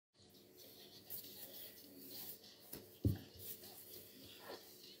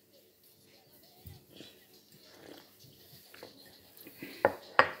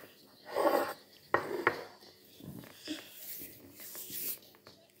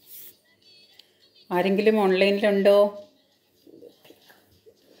ആരെങ്കിലും ഓൺലൈനിലുണ്ടോ?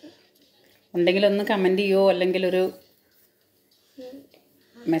 ഉണ്ടെങ്കിൽ ഒന്ന് കമൻറ്റ് ചെയ്യുമോ, അല്ലെങ്കിൽ ഒരു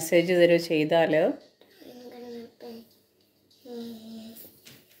മെസ്സേജ് തരുമോ ചെയ്താൽ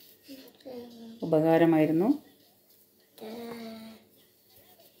ഉപകാരമായിരുന്നു.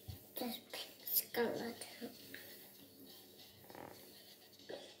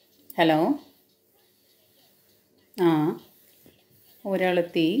 ഹലോ,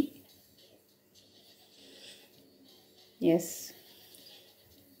 ഒരാളെത്തി. യെസ്,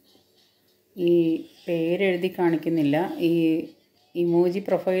 ഈ പേരെഴുതി കാണിക്കുന്നില്ല. ഈ ഇമോജി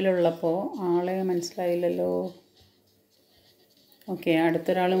പ്രൊഫൈലുള്ളപ്പോൾ ആളെ മനസ്സിലായില്ലല്ലോ. ഓക്കെ,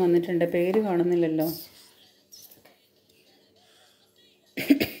 അടുത്തൊരാൾ വന്നിട്ടുണ്ട്. പേര് കാണുന്നില്ലല്ലോ.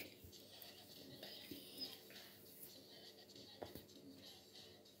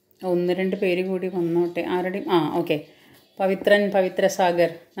 ഒന്ന് രണ്ട് പേര് കൂടി വന്നോട്ടെ. ആരുടെയും ഓക്കെ. പവിത്ര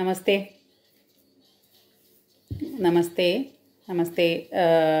സാഗർ, നമസ്തേ. നമസ്തേ നമസ്തേ.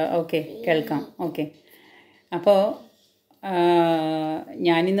 ഓക്കെ, കേൾക്കാം. ഓക്കെ, അപ്പോൾ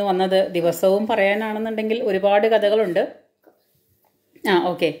ഞാനിന്ന് വന്നത് ദിവസവും പറയാനാണെന്നുണ്ടെങ്കിൽ ഒരുപാട് കഥകളുണ്ട്.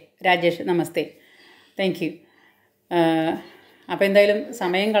 Okay, Rajesh namaste, thank you. അപ്പോൾ എന്തായാലും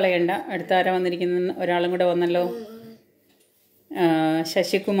സമയം കളയണ്ട. അടുത്ത ആരാ വന്നിരിക്കുന്ന? ഒരാളും കൂടെ വന്നല്ലോ,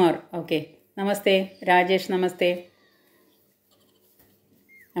 ശശികുമാർ. ഓക്കെ, നമസ്തേ രാജേഷ്, നമസ്തേ.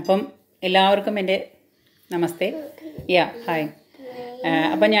 അപ്പം എല്ലാവർക്കും എൻ്റെ നമസ്തേ. ഹായ്.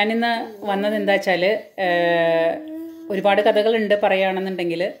 അപ്പം ഞാനിന്ന് വന്നത് എന്താ വെച്ചാൽ, ഒരുപാട് കഥകളുണ്ട്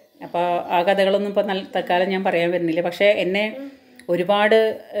പറയുകയാണെന്നുണ്ടെങ്കിൽ. അപ്പോൾ ആ കഥകളൊന്നും ഇപ്പോൾ തൽക്കാലം ഞാൻ പറയാൻ വരുന്നില്ല. പക്ഷേ എന്നെ ഒരുപാട്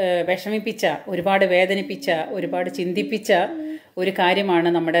വിഷമിപ്പിച്ച, ഒരുപാട് വേദനിപ്പിച്ച, ഒരുപാട് ചിന്തിപ്പിച്ച ഒരു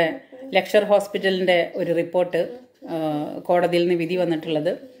കാര്യമാണ് നമ്മുടെ ലക്ഷർ ഹോസ്പിറ്റലിൻ്റെ ഒരു റിപ്പോർട്ട് കോടതിയിൽ നിന്ന് വിധി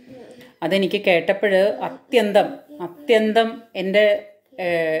വന്നിട്ടുള്ളത്. അതെനിക്ക് കേട്ടപ്പോൾ അത്യന്തം എൻ്റെ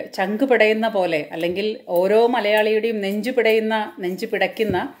ചങ്ക് പിടയുന്ന പോലെ, അല്ലെങ്കിൽ ഓരോ മലയാളിയുടെയും നെഞ്ചു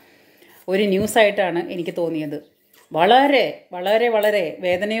പിടയ്ക്കുന്ന ഒരു ന്യൂസായിട്ടാണ് എനിക്ക് തോന്നിയത്. വളരെ വളരെ വളരെ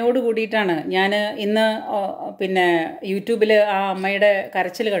വേദനയോട് കൂടിയിട്ടാണ് ഞാൻ ഇന്ന് പിന്നെ യൂട്യൂബിൽ ആ അമ്മയുടെ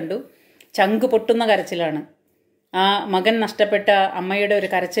കരച്ചിൽ കണ്ടു. ചങ്ക് പൊട്ടുന്ന കരച്ചിലാണ്. ആ മകൻ നഷ്ടപ്പെട്ട അമ്മയുടെ ഒരു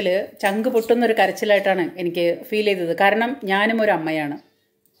കരച്ചിൽ ചങ്ക് പൊട്ടുന്നൊരു കരച്ചിലായിട്ടാണ് എനിക്ക് ഫീൽ ചെയ്തത്. കാരണം ഞാനും ഒരു അമ്മയാണ്.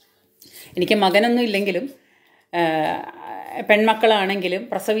 എനിക്ക് മകനൊന്നും ഇല്ലെങ്കിലും പെൺമക്കളാണെങ്കിലും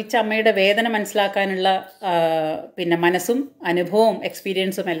പ്രസവിച്ച അമ്മയുടെ വേദന മനസ്സിലാക്കാനുള്ള പിന്നെ മനസ്സും അനുഭവവും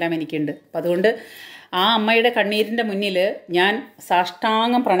എക്സ്പീരിയൻസും എല്ലാം എനിക്കുണ്ട്. അപ്പം അതുകൊണ്ട് ആ അമ്മയുടെ കണ്ണീരിൻ്റെ മുന്നിൽ ഞാൻ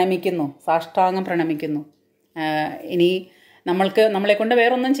സാഷ്ടാംഗം പ്രണമിക്കുന്നു. ഇനി നമ്മളെക്കൊണ്ട്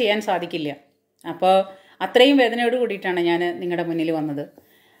വേറൊന്നും ചെയ്യാൻ സാധിക്കില്ല. അപ്പോൾ അത്രയും വേദനയോട് കൂടിയിട്ടാണ് ഞാൻ നിങ്ങളുടെ മുന്നിൽ വന്നത്.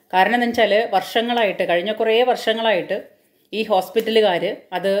 കാരണം എന്ന് വെച്ചാൽ കഴിഞ്ഞ കുറേ വർഷങ്ങളായിട്ട് ഈ ഹോസ്പിറ്റലുകാർ,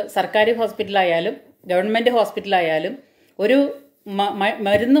 അത് സർക്കാർ ഹോസ്പിറ്റലായാലും ഗവൺമെൻറ് ഹോസ്പിറ്റലായാലും, ഒരു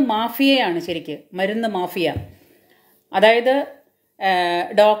മരുന്ന് മാഫിയയാണ്. ശരിക്ക് മരുന്ന് മാഫിയ. അതായത്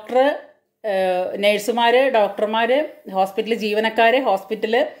ഡോക്ടർ, നഴ്സുമാർ, ഡോക്ടർമാർ, ഹോസ്പിറ്റൽ ജീവനക്കാർ,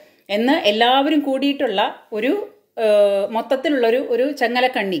 ഹോസ്പിറ്റൽ എന്ന് എല്ലാവരും കൂടിയിട്ടുള്ള ഒരു മൊത്തത്തിലുള്ളൊരു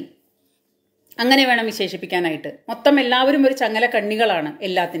ചങ്ങലക്കണ്ണി, അങ്ങനെ വേണം വിശേഷിപ്പിക്കാനായിട്ട്. മൊത്തം എല്ലാവരും ഒരു ചങ്ങലക്കണ്ണികളാണ്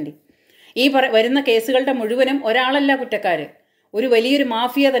എല്ലാത്തിൻ്റെയും. ഈ വരുന്ന കേസുകളുടെ മുഴുവനും ഒരാളല്ല കുറ്റക്കാർ, ഒരു വലിയൊരു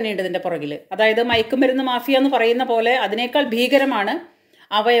മാഫിയ തന്നെയുണ്ട് ഇതിൻ്റെ പുറകിൽ. അതായത് മയക്കുമരുന്ന് മാഫിയ എന്ന് പറയുന്ന പോലെ അതിനേക്കാൾ ഭീകരമാണ്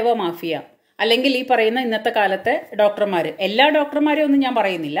അവയവ മാഫിയ, അല്ലെങ്കിൽ ഈ പറയുന്ന ഇന്നത്തെ കാലത്തെ ഡോക്ടർമാർ. എല്ലാ ഡോക്ടർമാരെയും ഒന്നും ഞാൻ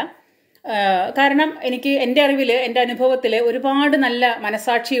പറയുന്നില്ല. കാരണം എനിക്ക് എൻ്റെ അറിവിൽ, എൻ്റെ അനുഭവത്തിൽ ഒരുപാട് നല്ല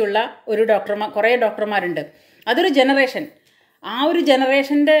മനസാക്ഷിയുള്ള കുറേ ഡോക്ടർമാരുണ്ട്. അതൊരു ജനറേഷൻ. ആ ഒരു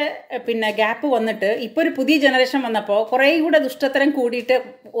ജനറേഷൻ്റെ പിന്നെ ഗ്യാപ്പ് വന്നിട്ട് ഇപ്പോൾ ഒരു പുതിയ ജനറേഷൻ വന്നപ്പോൾ കുറേ കൂടെ ദുഷ്ടത്തരം കൂടിയിട്ട്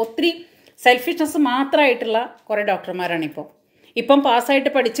ഒത്തിരി സെൽഫിഷ്നെസ് മാത്രമായിട്ടുള്ള കുറേ ഡോക്ടർമാരാണിപ്പോൾ. ഇപ്പം പാസ്സായിട്ട്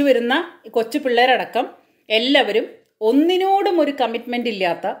പഠിച്ചു വരുന്ന കൊച്ചു പിള്ളേരടക്കം എല്ലാവരും ഒന്നിനോടും ഒരു കമ്മിറ്റ്മെൻ്റ്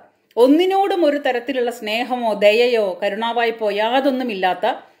ഇല്ലാത്ത, ഒന്നിനോടും ഒരു തരത്തിലുള്ള സ്നേഹമോ ദയയോ കരുണാവായ്പോ യാതൊന്നുമില്ലാത്ത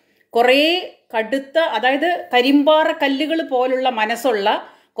കുറേ കടുത്ത, അതായത് കരിമ്പാറ കല്ലുകൾ പോലുള്ള മനസ്സുള്ള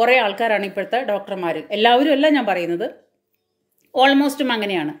കുറേ ആൾക്കാരാണ് ഇപ്പോഴത്തെ ഡോക്ടർമാർ. എല്ലാവരും അല്ല ഞാൻ പറയുന്നത്, ഓൾമോസ്റ്റും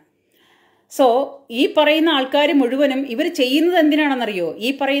അങ്ങനെയാണ്. സോ ഈ പറയുന്ന ആൾക്കാർ മുഴുവനും ഇവർ ചെയ്യുന്നത് എന്തിനാണെന്നറിയോ?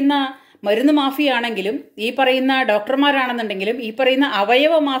 ഈ പറയുന്ന മരുന്ന് മാഫിയ ആണെങ്കിലും, ഈ പറയുന്ന ഡോക്ടർമാരാണെന്നുണ്ടെങ്കിലും, ഈ പറയുന്ന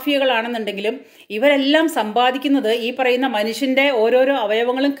അവയവ മാഫിയകളാണെന്നുണ്ടെങ്കിലും, ഇവരെല്ലാം സമ്പാദിക്കുന്നത് ഈ പറയുന്ന മനുഷ്യൻ്റെ ഓരോരോ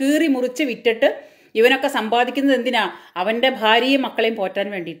അവയവങ്ങളും കീറി മുറിച്ച് വിറ്റിട്ട് ഇവനൊക്കെ സമ്പാദിക്കുന്നത് എന്തിനാ? അവൻ്റെ ഭാര്യയും മക്കളെയും പോറ്റാൻ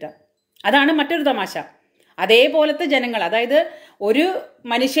വേണ്ടിയിട്ടാണ്. അതാണ് മറ്റൊരു തമാശ. അതേപോലത്തെ ജനങ്ങൾ, അതായത് ഒരു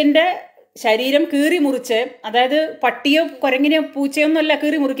മനുഷ്യൻ്റെ ശരീരം കീറി മുറിച്ച്, അതായത് പട്ടിയോ കുരങ്ങിനെയോ പൂച്ചയോ ഒന്നുമല്ല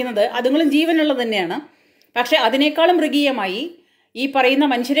കീറി മുറിക്കുന്നത്, അതുങ്ങളും ജീവനുള്ളത് തന്നെയാണ്. പക്ഷെ അതിനേക്കാളും മൃഗീയമായി ഈ പറയുന്ന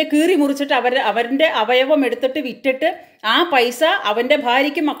മനുഷ്യരെ കീറി മുറിച്ചിട്ട് അവരുടെ അവയവം എടുത്തിട്ട് വിറ്റിട്ട് ആ പൈസ അവൻ്റെ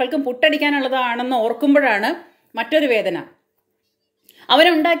ഭാര്യയ്ക്കും മക്കൾക്കും പുട്ടടിക്കാനുള്ളതാണെന്ന് ഓർക്കുമ്പോഴാണ് മറ്റൊരു വേദന.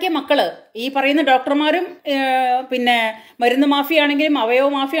 അവനുണ്ടാക്കിയ മക്കള് ഈ പറയുന്ന ഡോക്ടർമാരും പിന്നെ മരുന്ന് മാഫിയാണെങ്കിലും അവയവ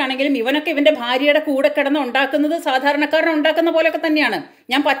മാഫിയാണെങ്കിലും ഇവനൊക്കെ ഇവന്റെ ഭാര്യയുടെ കൂടെ കിടന്ന് ഉണ്ടാക്കുന്നത് സാധാരണക്കാരനെ ഉണ്ടാക്കുന്ന പോലെയൊക്കെ തന്നെയാണ്.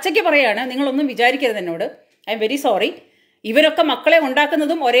 ഞാൻ പച്ചയ്ക്ക് പറയാണ്, നിങ്ങളൊന്നും വിചാരിക്കരുത് എന്നോട്. I am very sorry. ഇവരൊക്കെ മക്കളെ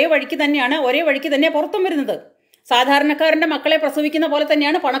ഉണ്ടാക്കുന്നതും ഒരേ വഴിക്ക് തന്നെയാണ്, ഒരേ വഴിക്ക് തന്നെയാണ് പുറത്തും വരുന്നത്. സാധാരണക്കാരന്റെ മക്കളെ പ്രസവിക്കുന്ന പോലെ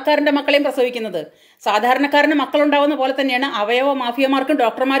തന്നെയാണ് പണക്കാരന്റെ മക്കളെയും പ്രസവിക്കുന്നത്. സാധാരണക്കാരന് മക്കളുണ്ടാവുന്ന പോലെ തന്നെയാണ് അവയവ മാഫിയമാർക്കും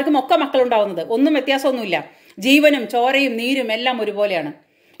ഡോക്ടർമാർക്കും ഒക്കെ മക്കളുണ്ടാവുന്നത്. ഒന്നും വ്യത്യാസമൊന്നുമില്ല. ജീവനും ചോരയും നീരും എല്ലാം ഒരുപോലെയാണ്.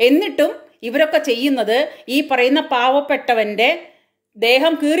 എന്നിട്ടും ഇവരൊക്കെ ചെയ്യുന്നത് ഈ പറയുന്ന പാവപ്പെട്ടവന്റെ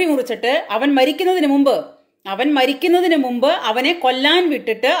ദേഹം കീറി മുറിച്ചിട്ട് അവൻ മരിക്കുന്നതിന് മുമ്പ് അവനെ കൊല്ലാൻ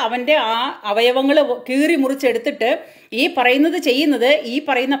വിട്ടിട്ട് അവന്റെ ആ അവയവങ്ങൾ കീറി മുറിച്ചെടുത്തിട്ട് ഈ പറയുന്നത് ഈ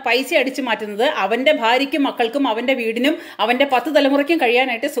പറയുന്ന പൈസ അടിച്ചു മാറ്റുന്നത് അവന്റെ ഭാര്യയ്ക്കും മക്കൾക്കും അവന്റെ വീടിനും അവന്റെ 10 തലമുറയ്ക്കും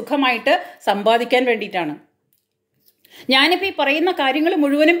കഴിയാനായിട്ട് സുഖമായിട്ട് സമ്പാദിക്കാൻ വേണ്ടിയിട്ടാണ്. ഞാനിപ്പോൾ ഈ പറയുന്ന കാര്യങ്ങൾ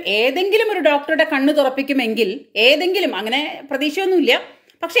മുഴുവനും ഏതെങ്കിലും ഒരു ഡോക്ടറുടെ കണ്ണ് തുറപ്പിക്കുമെങ്കിൽ, ഏതെങ്കിലും, അങ്ങനെ പ്രതീക്ഷയൊന്നുമില്ല,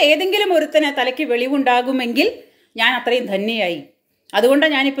 പക്ഷെ ഏതെങ്കിലും ഒരുത്തനെ തലയ്ക്ക് വെളിവുണ്ടാകുമെങ്കിൽ ഞാൻ അത്രയും ധന്യയായി.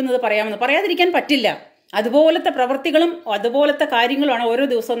 അതുകൊണ്ടാണ് ഞാനിപ്പോൾ ഇത് പറയാതിരിക്കാൻ പറ്റില്ല. അതുപോലത്തെ പ്രവൃത്തികളും അതുപോലത്തെ കാര്യങ്ങളുമാണ് ഓരോ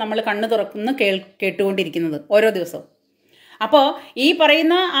ദിവസവും നമ്മൾ കണ്ണ് തുറക്കുന്ന കേട്ടുകൊണ്ടിരിക്കുന്നത് ഓരോ ദിവസവും. അപ്പോൾ ഈ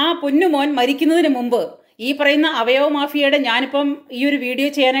പറയുന്ന ആ പൊന്നുമോൻ മരിക്കുന്നതിന് മുമ്പ് ഈ പറയുന്ന അവയവ മാഫിയയുടെ, ഞാനിപ്പം ഈ ഒരു വീഡിയോ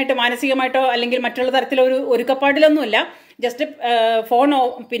ചെയ്യാനായിട്ട് മാനസികമായിട്ടോ അല്ലെങ്കിൽ മറ്റുള്ള തരത്തിലൊരു ഒരുക്കപ്പാടിലൊന്നുമില്ല. ജസ്റ്റ് ഫോൺ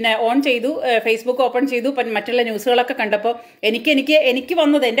ഓൺ ചെയ്തു, ഫേസ്ബുക്ക് ഓപ്പൺ ചെയ്തു, മറ്റുള്ള ന്യൂസുകളൊക്കെ കണ്ടപ്പോൾ എനിക്ക്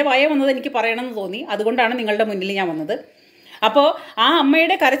വന്നത്, എൻ്റെ വായ വന്നത് എനിക്ക് പറയണമെന്ന് തോന്നി. അതുകൊണ്ടാണ് നിങ്ങളുടെ മുന്നിൽ ഞാൻ വന്നത്. അപ്പോൾ ആ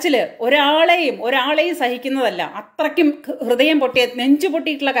അമ്മയുടെ കരച്ചിൽ ഒരാളെയും സഹിക്കുന്നതല്ല. അത്രയ്ക്കും ഹൃദയം പൊട്ടിയ, നെഞ്ചു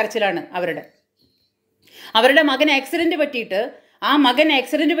പൊട്ടിയിട്ടുള്ള കരച്ചിലാണ് അവരുടെ മകൻ ആക്സിഡന്റ്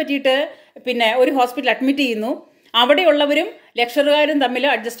പറ്റിയിട്ട് പിന്നെ ഒരു ഹോസ്പിറ്റലിൽ അഡ്മിറ്റ് ചെയ്യുന്നു. അവിടെയുള്ളവരും ലക്ഷറുകാരും തമ്മിൽ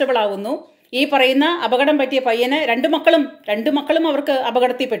അഡ്ജസ്റ്റബിൾ ആവുന്നു. ഈ പറയുന്ന അപകടം പറ്റിയ പയ്യന് രണ്ട് മക്കളും അവർക്ക്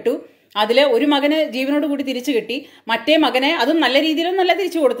അപകടത്തിൽപ്പെട്ടു. അതിൽ ഒരു മകന് ജീവനോട് കൂടി തിരിച്ചു കിട്ടി. മറ്റേ മകനെ, അതും നല്ല രീതിയിലൊന്നല്ല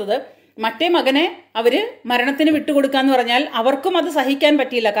തിരിച്ചു കൊടുത്തത്, മറ്റേ മകനെ അവര് മരണത്തിന് വിട്ടുകൊടുക്കാന്ന് പറഞ്ഞാൽ അവർക്കും അത് സഹിക്കാൻ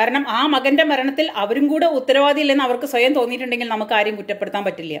പറ്റിയില്ല. കാരണം ആ മകന്റെ മരണത്തിൽ അവരും കൂടെ ഉത്തരവാദിയില്ലെന്ന് അവർക്ക് സ്വയം തോന്നിയിട്ടുണ്ടെങ്കിൽ നമുക്ക് ആരെയും കുറ്റപ്പെടുത്താൻ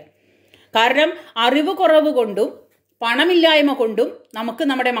പറ്റില്ല. കാരണം അറിവ് കുറവ് കൊണ്ടും പണമില്ലായ്മ കൊണ്ടും നമുക്ക്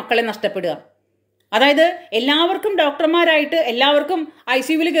നമ്മുടെ മക്കളെ നഷ്ടപ്പെടുക. അതായത് എല്ലാവർക്കും ഡോക്ടർമാരായിട്ട്, എല്ലാവർക്കും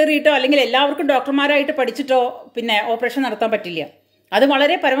ICUവിൽ കയറിയിട്ടോ അല്ലെങ്കിൽ എല്ലാവർക്കും ഡോക്ടർമാരായിട്ട് പഠിച്ചിട്ടോ പിന്നെ ഓപ്പറേഷൻ നടത്താൻ പറ്റില്ല. അത്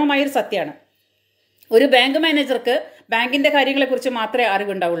വളരെ പരമമായൊരു സത്യമാണ്. ഒരു ബാങ്ക് മാനേജർക്ക് ബാങ്കിന്റെ കാര്യങ്ങളെക്കുറിച്ച് മാത്രമേ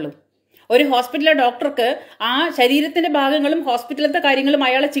അറിവുണ്ടാവുള്ളൂ. ഒരു ഹോസ്പിറ്റലിലെ ഡോക്ടർക്ക് ആ ശരീരത്തിന്റെ ഭാഗങ്ങളും ഹോസ്പിറ്റലത്തെ കാര്യങ്ങളും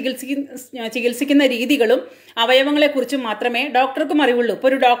അയാളെ ചികിത്സിക്കുന്ന രീതികളും അവയവങ്ങളെക്കുറിച്ചും മാത്രമേ ഡോക്ടർക്കും അറിവുള്ളൂ. ഇപ്പോൾ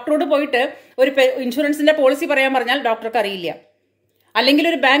ഒരു ഡോക്ടറോട് പോയിട്ട് ഒരു ഇൻഷുറൻസിന്റെ പോളിസി പറയാൻ പറഞ്ഞാൽ ഡോക്ടർക്ക് അറിയില്ല. അല്ലെങ്കിൽ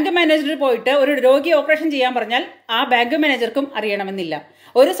ഒരു ബാങ്ക് മാനേജർ പോയിട്ട് ഒരു രോഗിയെ ഓപ്പറേഷൻ ചെയ്യാൻ പറഞ്ഞാൽ ആ ബാങ്ക് മാനേജർക്കും അറിയണമെന്നില്ല.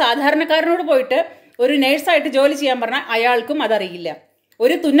 ഒരു സാധാരണക്കാരനോട് പോയിട്ട് ഒരു നേഴ്സായിട്ട് ജോലി ചെയ്യാൻ പറഞ്ഞാൽ അയാൾക്കും അതറിയില്ല.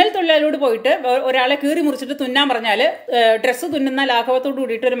 ഒരു തുന്നൽ തൊഴിലാളിയോട് പോയിട്ട് ഒരാളെ കീറി മുറിച്ചിട്ട് തുന്നാൻ പറഞ്ഞാൽ ഡ്രസ്സ് തുന്നുന്ന ലാഘവത്തോട്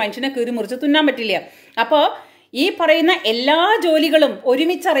കൂടിയിട്ട് ഒരു മനുഷ്യനെ കീറി മുറിച്ച് തുന്നാൻ പറ്റില്ല. അപ്പോൾ ഈ പറയുന്ന എല്ലാ ജോലികളും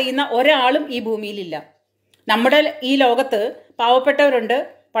ഒരുമിച്ചറിയുന്ന ഒരാളും ഈ ഭൂമിയിലില്ല. നമ്മുടെ ഈ ലോകത്ത് പാവപ്പെട്ടവരുണ്ട്,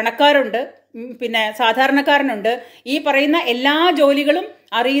 പണക്കാരുണ്ട്, പിന്നെ സാധാരണക്കാരനുണ്ട്. ഈ പറയുന്ന എല്ലാ ജോലികളും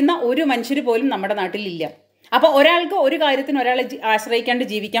അറിയുന്ന ഒരു മനുഷ്യർ പോലും നമ്മുടെ നാട്ടിലില്ല. അപ്പോൾ ഒരാൾക്ക് ഒരു കാര്യത്തിന് ഒരാളെ ആശ്രയിക്കാണ്ട്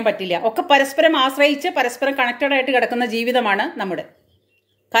ജീവിക്കാൻ പറ്റില്ല. ഒക്കെ പരസ്പരം ആശ്രയിച്ച് പരസ്പരം കണക്റ്റഡ് ആയിട്ട് കിടക്കുന്ന ജീവിതമാണ് നമ്മുടെ.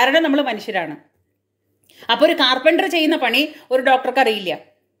 കാരണം നമ്മൾ മനുഷ്യരാണ്. അപ്പോൾ ഒരു കാർപ്പൻറ്റർ ചെയ്യുന്ന പണി ഒരു ഡോക്ടർക്ക് അറിയില്ല.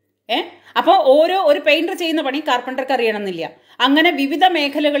 അപ്പോൾ ഒരു പെയിന്റർ ചെയ്യുന്ന പണി കാർപ്പൻറ്റർക്ക് അറിയണമെന്നില്ല. അങ്ങനെ വിവിധ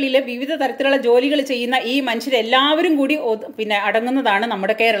മേഖലകളിൽ വിവിധ തരത്തിലുള്ള ജോലികൾ ചെയ്യുന്ന ഈ മനുഷ്യരെല്ലാവരും കൂടി പിന്നെ അടങ്ങുന്നതാണ്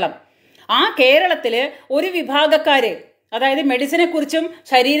നമ്മുടെ കേരളം. ആ കേരളത്തിൽ ഒരു വിഭാഗക്കാര്, അതായത് മെഡിസിനെ കുറിച്ചും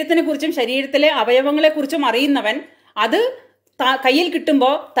ശരീരത്തിനെ കുറിച്ചും ശരീരത്തിലെ അവയവങ്ങളെക്കുറിച്ചും അറിയുന്നവൻ അത് കയ്യിൽ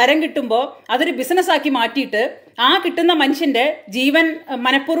കിട്ടുമ്പോൾ, തരം കിട്ടുമ്പോൾ അതൊരു ബിസിനസ്സാക്കി മാറ്റിയിട്ട് ആ കിട്ടുന്ന മനുഷ്യന്റെ ജീവൻ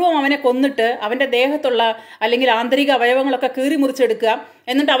മനഃപൂർവ്വം അവനെ കൊന്നിട്ട് അവന്റെ ദേഹത്തുള്ള അല്ലെങ്കിൽ ആന്തരിക അവയവങ്ങളൊക്കെ കീറി മുറിച്ചെടുക്കുക,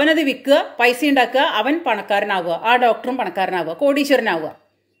 എന്നിട്ട് അവനത് വിൽക്കുക, പൈസ ഉണ്ടാക്കുക, അവൻ പണക്കാരനാവുക, ആ ഡോക്ടറും പണക്കാരനാവുക, കോടീശ്വരനാവുക.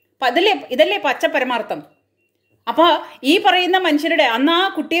 ഇതല്ലേ പച്ച പരമാർത്ഥം. അപ്പോൾ ഈ പറയുന്ന മനുഷ്യരുടെ അന്ന് ആ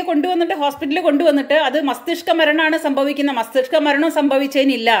കുട്ടിയെ കൊണ്ടുവന്നിട്ട് ഹോസ്പിറ്റലിൽ കൊണ്ടുവന്നിട്ട് അത് മസ്തിഷ്ക മരണമാണ് സംഭവിക്കുന്നത്. മസ്തിഷ്ക മരണം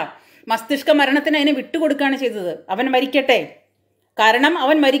സംഭവിച്ചതിനില്ല, മസ്തിഷ്ക മരണത്തിന് അതിനെ വിട്ടുകൊടുക്കുകയാണ് ചെയ്തത്. അവൻ മരിക്കട്ടെ. കാരണം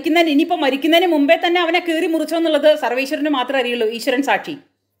അവൻ ഇനിയിപ്പോൾ മരിക്കുന്നതിന് മുമ്പേ തന്നെ അവനെ കീറി മുറിച്ചോ എന്നുള്ളത് സർവേശ്വരന് മാത്രമേ അറിയുള്ളൂ, ഈശ്വരൻ സാക്ഷി.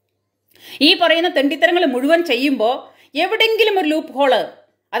 ഈ പറയുന്ന തെണ്ടിത്തരങ്ങൾ മുഴുവൻ ചെയ്യുമ്പോൾ എവിടെയെങ്കിലും ഒരു ലൂപ്പ് ഹോള്,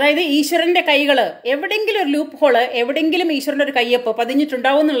 അതായത് ഈശ്വരന്റെ കൈകള്, എവിടെയെങ്കിലും ഒരു ലൂപ്പ് ഹോള്, എവിടെയെങ്കിലും ഈശ്വരന്റെ ഒരു കയ്യൊപ്പ്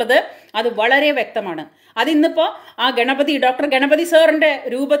പതിഞ്ഞിട്ടുണ്ടാവും എന്നുള്ളത് അത് വളരെ വ്യക്തമാണ്. അതിന്നിപ്പോൾ ആ ഡോക്ടർ ഗണപതി സാറിന്റെ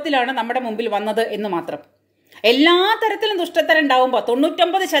രൂപത്തിലാണ് നമ്മുടെ മുമ്പിൽ വന്നത് എന്ന് മാത്രം. എല്ലാ തരത്തിലും ദുഷ്ടത്തരം ഉണ്ടാവുമ്പോൾ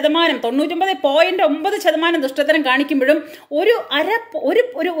 99.9% ദുഷ്ടത്തരം കാണിക്കുമ്പോഴും ഒരു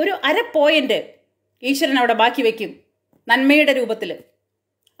അര പോയിന്റ് ഈശ്വരൻ അവിടെ ബാക്കി വയ്ക്കും നന്മയുടെ രൂപത്തിൽ.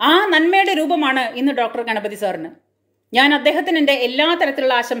 ആ നന്മയുടെ രൂപമാണ് ഇന്ന് ഡോക്ടർ ഗണപതി സാറിന്. ഞാൻ അദ്ദേഹത്തിന് എൻ്റെ എല്ലാ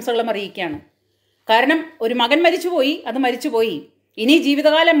തരത്തിലുള്ള ആശംസകളും അറിയിക്കുകയാണ്. കാരണം ഒരു മകൻ മരിച്ചുപോയി, അത് മരിച്ചുപോയി. ഇനി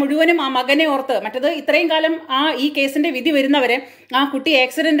ജീവിതകാലം മുഴുവനും ആ മകനെ ഓർത്ത്, മറ്റത് ഇത്രയും കാലം ഈ കേസിൻ്റെ വിധി വരുന്നവരെ ആ കുട്ടി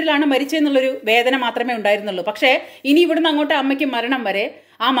ആക്സിഡൻറ്റിലാണ് മരിച്ചതെന്നുള്ളൊരു വേദന മാത്രമേ ഉണ്ടായിരുന്നുള്ളൂ. പക്ഷേ ഇനി ഇവിടുന്ന് അങ്ങോട്ട് അമ്മയ്ക്ക് മരണം വരെ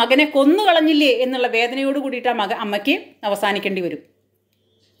ആ മകനെ കൊന്നുകളഞ്ഞില്ലേ എന്നുള്ള വേദനയോട് കൂടിയിട്ട് അമ്മയ്ക്ക് അവസാനിക്കേണ്ടി വരും.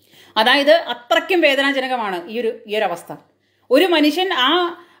 അതായത് അത്രയ്ക്കും വേദനാജനകമാണ് ഈ ഒരു അവസ്ഥ. ഒരു മനുഷ്യൻ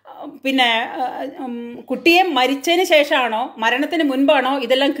കുട്ടിയെ മരിച്ചതിന് ശേഷമാണോ മരണത്തിന് മുൻപാണോ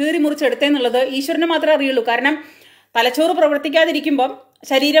ഇതെല്ലാം കീറി മുറിച്ചെടുത്തെന്നുള്ളത് ഈശ്വരന് മാത്രമേ അറിയുള്ളൂ. കാരണം തലച്ചോറ് പ്രവർത്തിക്കാതിരിക്കുമ്പം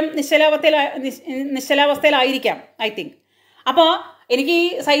ശരീരം നിശ്ചലാവസ്ഥയിലായിരിക്കാം ഐ തിങ്ക്. അപ്പോൾ എനിക്ക് ഈ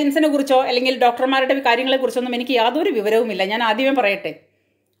സയൻസിനെ കുറിച്ചോ അല്ലെങ്കിൽ ഡോക്ടർമാരുടെ കാര്യങ്ങളെക്കുറിച്ചൊന്നും എനിക്ക് യാതൊരു വിവരവുമില്ല. ഞാൻ ആദ്യമേ പറയട്ടെ,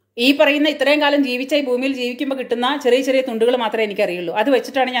 ഈ പറയുന്ന ഇത്രയും കാലം ജീവിച്ച ഈ ഭൂമിയിൽ ജീവിക്കുമ്പോൾ കിട്ടുന്ന ചെറിയ ചെറിയ തുണ്ടുകൾ മാത്രമേ എനിക്കറിയുള്ളൂ. അത്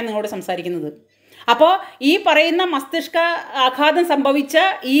വെച്ചിട്ടാണ് ഞാൻ നിങ്ങളോട് സംസാരിക്കുന്നത്. അപ്പോൾ ഈ പറയുന്ന മസ്തിഷ്ക ആഘാതം സംഭവിച്ച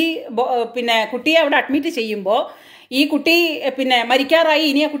ഈ കുട്ടിയെ അവിടെ അഡ്മിറ്റ് ചെയ്യുമ്പോൾ ഈ കുട്ടി മരിക്കാറായി,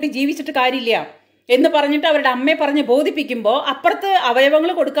 ഇനി ആ കുട്ടി ജീവിച്ചിട്ട് കാര്യമില്ല എന്ന് പറഞ്ഞിട്ട് അവരുടെ അമ്മയെ പറഞ്ഞ് ബോധിപ്പിക്കുമ്പോൾ അപ്പുറത്ത് അവയവങ്ങൾ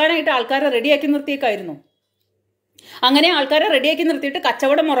കൊടുക്കാനായിട്ട് ആൾക്കാരെ റെഡിയാക്കി നിർത്തിയേക്കായിരുന്നു. അങ്ങനെ ആൾക്കാരെ റെഡിയാക്കി നിർത്തിയിട്ട്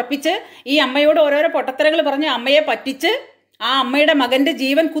കച്ചവടം ഉറപ്പിച്ച് ഈ അമ്മയോട് ഓരോരോ പൊട്ടത്തരങ്ങൾ പറഞ്ഞ് അമ്മയെ പറ്റിച്ച് ആ അമ്മയുടെ മകന്റെ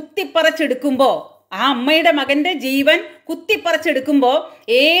ജീവൻ കുത്തിപ്പറച്ചെടുക്കുമ്പോൾ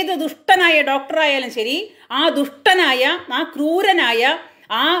ഏത് ദുഷ്ടനായ ഡോക്ടറായാലും ശരി, ആ ദുഷ്ടനായ ആ ക്രൂരനായ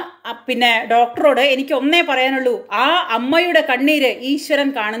ഡോക്ടറോട് എനിക്ക് ഒന്നേ പറയാനുള്ളൂ, ആ അമ്മയുടെ കണ്ണീര് ഈശ്വരൻ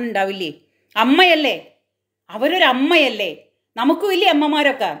കാണുന്നുണ്ടാവില്ലേ? അമ്മയല്ലേ, അവരൊരു അമ്മയല്ലേ. നമുക്കും ഇല്ലേ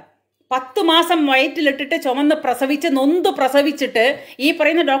അമ്മമാരൊക്കെ? 10 മാസം വയറ്റിലിട്ടിട്ട് ചുമന്ന് പ്രസവിച്ച് നൊന്ത് പ്രസവിച്ചിട്ട് ഈ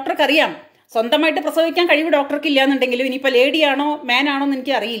പറയുന്ന ഡോക്ടർക്ക് അറിയാം സ്വന്തമായിട്ട് പ്രസവിക്കാൻ കഴിവ് ഡോക്ടർക്ക് ഇല്ലാന്നുണ്ടെങ്കിലും, ഇനിയിപ്പോൾ ലേഡിയാണോ മാനാണോ എന്ന്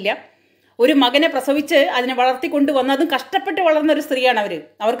എനിക്ക് അറിയില്ല, ഒരു മകനെ പ്രസവിച്ച് അതിനെ വളർത്തിക്കൊണ്ടുവന്ന് അതും കഷ്ടപ്പെട്ട് വളർന്നൊരു സ്ത്രീയാണ്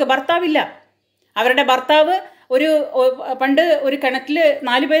അവർക്ക് ഭർത്താവില്ല. അവരുടെ ഭർത്താവ് പണ്ട് ഒരു കിണറ്റിൽ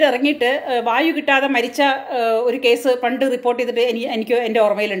 4 പേര് ഇറങ്ങിയിട്ട് വായു കിട്ടാതെ മരിച്ച ഒരു കേസ് പണ്ട് റിപ്പോർട്ട് ചെയ്തിട്ട് എനിക്ക് എൻ്റെ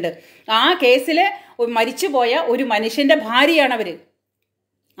ഓർമ്മയിലുണ്ട്. ആ കേസിൽ മരിച്ചുപോയ ഒരു മനുഷ്യൻ്റെ ഭാര്യയാണ്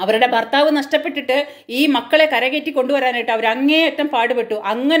അവരുടെ ഭർത്താവ് നഷ്ടപ്പെട്ടിട്ട് ഈ മക്കളെ കരകയറ്റി കൊണ്ടുവരാനായിട്ട് അവർ അങ്ങേയറ്റം പാടുപെട്ടു.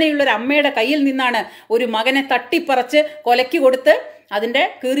 അങ്ങനെയുള്ളൊരു അമ്മയുടെ കയ്യിൽ നിന്നാണ് ഒരു മകനെ തട്ടിപ്പറച്ച് കൊലയ്ക്ക് കൊടുത്ത് അതിൻ്റെ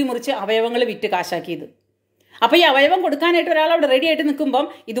കീറി മുറിച്ച് അവയവങ്ങൾ വിറ്റ് കാശാക്കിയത്. അപ്പോൾ ഈ അവയവം കൊടുക്കാനായിട്ട് ഒരാൾ അവിടെ റെഡി ആയിട്ട് നിൽക്കുമ്പം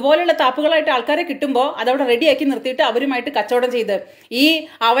ഇതുപോലുള്ള താപ്പുകളായിട്ട് ആൾക്കാരെ കിട്ടുമ്പോൾ അതവിടെ റെഡിയാക്കി നിർത്തിയിട്ട് അവരുമായിട്ട് കച്ചവടം ചെയ്ത് ഈ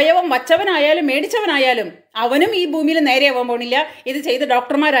അവയവം വച്ചവനായാലും മേടിച്ചവനായാലും അവനും ഈ ഭൂമിയിൽ നേരെയാവാൻ പോണില്ല. ഇത് ചെയ്ത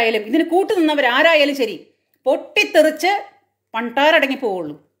ഡോക്ടർമാരായാലും ഇതിന് കൂട്ടുനിന്നവരാരായാലും ശരി പൊട്ടിത്തെറിച്ച് പണ്ടാരടങ്ങി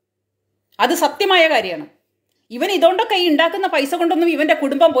പോവുള്ളൂ. അത് സത്യമായ കാര്യമാണ്. ഇവൻ ഇതുകൊണ്ടൊക്കെ ഈ ഉണ്ടാക്കുന്ന പൈസ കൊണ്ടൊന്നും ഇവൻ്റെ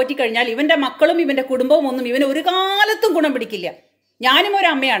കുടുംബം പോറ്റിക്കഴിഞ്ഞാൽ ഇവൻ്റെ മക്കളും ഇവൻ്റെ കുടുംബവും ഒന്നും ഇവന് ഒരു കാലത്തും ഗുണം പിടിക്കില്ല. ഞാനും ഒരു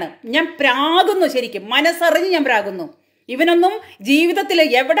അമ്മയാണ്, ഞാൻ പ്രാകുന്നു, ശരിക്കും മനസ്സറിഞ്ഞ് ഞാൻ പ്രാകുന്നു. ഇവനൊന്നും ജീവിതത്തിൽ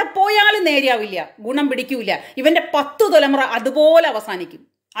എവിടെ പോയാലും നേരെയാവില്ല, ഗുണം പിടിക്കൂല. ഇവൻ്റെ 10 തലമുറ അതുപോലെ അവസാനിക്കും.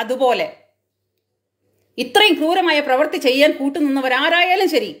 അതുപോലെ ഇത്രയും ക്രൂരമായ പ്രവൃത്തി ചെയ്യാൻ കൂട്ടുനിന്നവരാരായാലും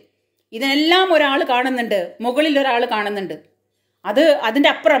ശരി ഇതിനെല്ലാം ഒരാൾ കാണുന്നുണ്ട്, മുകളിൽ ഒരാൾ കാണുന്നുണ്ട്. അതിൻ്റെ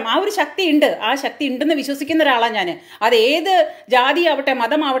അപ്പുറം ആ ഒരു ശക്തി ഉണ്ട്. ആ ശക്തി ഉണ്ടെന്ന് വിശ്വസിക്കുന്ന ഒരാളാണ് ഞാൻ. അത് ഏത് ജാതിയാവട്ടെ,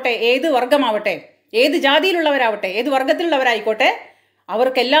 മതമാവട്ടെ, ഏത് വർഗമാവട്ടെ, ഏത് ജാതിയിലുള്ളവരാവട്ടെ, ഏത് വർഗത്തിലുള്ളവരായിക്കോട്ടെ,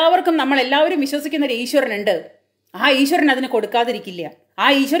 അവർക്കെല്ലാവർക്കും നമ്മളെല്ലാവരും വിശ്വസിക്കുന്ന ഒരു ഈശ്വരനുണ്ട്. ആ ഈശ്വരൻ അതിന് കൊടുക്കാതിരിക്കില്ല. ആ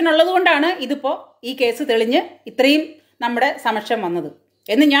ഈശ്വരൻ ഉള്ളത് കൊണ്ടാണ് ഇതിപ്പോൾ ഈ കേസ് തെളിഞ്ഞ് ഇത്രയും നമ്മുടെ സമക്ഷം വന്നത്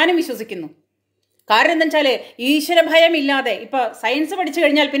എന്ന് ഞാനും വിശ്വസിക്കുന്നു. കാരണം എന്താ വെച്ചാൽ ഈശ്വരഭയമില്ലാതെ ഇപ്പോൾ സയൻസ് പഠിച്ചു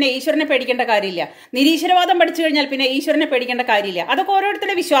കഴിഞ്ഞാൽ പിന്നെ ഈശ്വരനെ പേടിക്കേണ്ട കാര്യമില്ല. നിരീശ്വരവാദം പഠിച്ചു കഴിഞ്ഞാൽ പിന്നെ ഈശ്വരനെ പേടിക്കേണ്ട കാര്യമില്ല. അതൊക്കെ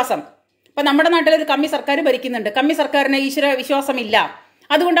ഓരോരുത്തരുടെ വിശ്വാസം. ഇപ്പം നമ്മുടെ നാട്ടിലൊരു കമ്മി സർക്കാർ ഭരിക്കുന്നുണ്ട്. കമ്മി സർക്കാരിന് ഈശ്വര വിശ്വാസമില്ല.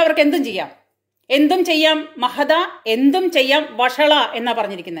 അതുകൊണ്ട് അവർക്ക് എന്തും ചെയ്യാം, എന്തും ചെയ്യാം മഹത, എന്തും ചെയ്യാം വഷള എന്നാ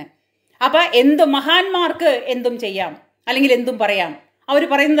പറഞ്ഞിരിക്കുന്നത്. അപ്പം മഹാന്മാർക്ക് എന്തും ചെയ്യാം, അല്ലെങ്കിൽ എന്തും പറയാം. അവർ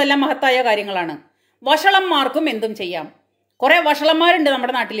പറയുന്നതെല്ലാം മഹത്തായ കാര്യങ്ങളാണ്. വഷളന്മാർക്കും എന്തും ചെയ്യാം. കുറേ വഷളന്മാരുണ്ട്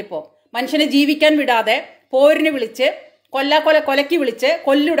നമ്മുടെ നാട്ടിലിപ്പോൾ. മനുഷ്യനെ ജീവിക്കാൻ വിടാതെ പോരിന് വിളിച്ച് കൊലയ്ക്ക് വിളിച്ച്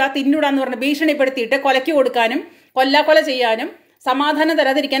കൊല്ലുടാ തിന്നുടാ എന്ന് പറഞ്ഞ് ഭീഷണിപ്പെടുത്തിയിട്ട് കൊലയ്ക്ക് കൊടുക്കാനും കൊല ചെയ്യാനും സമാധാനം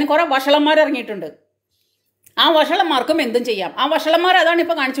തരാതിരിക്കാനും കുറേ വഷളന്മാർ ഇറങ്ങിയിട്ടുണ്ട്. ആ വഷളന്മാർക്കും എന്തും ചെയ്യാം. ആ വഷളന്മാർ അതാണ്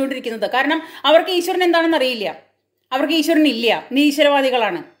ഇപ്പോൾ കാണിച്ചുകൊണ്ടിരിക്കുന്നത്. കാരണം അവർക്ക് ഈശ്വരൻ എന്താണെന്ന് അറിയില്ല, അവർക്ക് ഈശ്വരൻ ഇല്ല,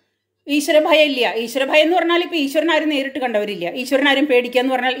 നിരീശ്വരവാദികളാണ്. ഈശ്വരഭയം ഇല്ല. ഈശ്വരഭയം എന്ന് പറഞ്ഞാൽ ഇപ്പോൾ ഈശ്വരൻ ആരും നേരിട്ട് കണ്ടവരില്ല. ഈശ്വരൻ ആരും പേടിക്കുക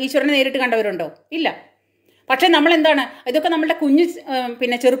എന്ന് പറഞ്ഞാൽ ഈശ്വരനെ നേരിട്ട് കണ്ടവരുണ്ടോ? ഇല്ല. പക്ഷെ നമ്മളെന്താണ്, ഇതൊക്കെ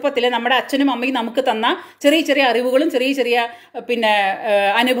നമ്മുടെ ചെറുപ്പത്തിൽ നമ്മുടെ അച്ഛനും അമ്മയും നമുക്ക് തന്ന ചെറിയ ചെറിയ അറിവുകളും ചെറിയ ചെറിയ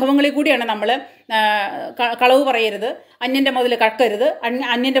അനുഭവങ്ങളിൽ കൂടിയാണ് നമ്മൾ കളവ് പറയരുത്, അന്യൻ്റെ മുതൽ കക്കരുത്,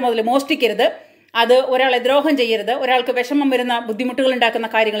 അന്യൻ്റെ മുതൽ മോഷ്ടിക്കരുത്, അത് ഒരാളെ ദ്രോഹം ചെയ്യരുത്, ഒരാൾക്ക് വിഷമം വരുന്ന ബുദ്ധിമുട്ടുകൾ ഉണ്ടാക്കുന്ന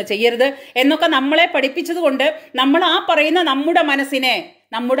കാര്യങ്ങൾ ചെയ്യരുത് എന്നൊക്കെ നമ്മളെ പഠിപ്പിച്ചത് കൊണ്ട് നമ്മൾ ആ പറയുന്ന നമ്മുടെ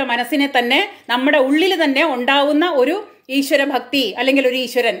മനസ്സിനെ തന്നെ നമ്മുടെ ഉള്ളിൽ തന്നെ ഉണ്ടാവുന്ന ഒരു ഈശ്വരഭക്തി അല്ലെങ്കിൽ ഒരു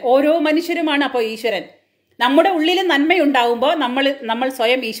ഈശ്വരൻ, ഓരോ മനുഷ്യരുമാണ് അപ്പോൾ ഈശ്വരൻ. നമ്മുടെ ഉള്ളിൽ നന്മയുണ്ടാവുമ്പോൾ നമ്മൾ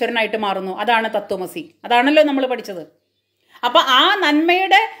സ്വയം ഈശ്വരനായിട്ട് മാറുന്നു. അതാണ് തത്വമസി. അതാണല്ലോ നമ്മൾ പഠിച്ചത്. അപ്പം ആ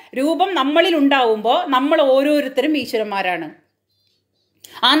നന്മയുടെ രൂപം നമ്മളിൽ ഉണ്ടാവുമ്പോൾ നമ്മൾ ഓരോരുത്തരും ഈശ്വരന്മാരാണ്.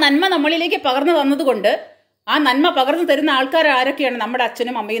 ആ നന്മ നമ്മളിലേക്ക് പകർന്നു തന്നതുകൊണ്ട് ആ നന്മ പകർന്നു തരുന്ന ആൾക്കാർ ആരൊക്കെയാണ്? നമ്മുടെ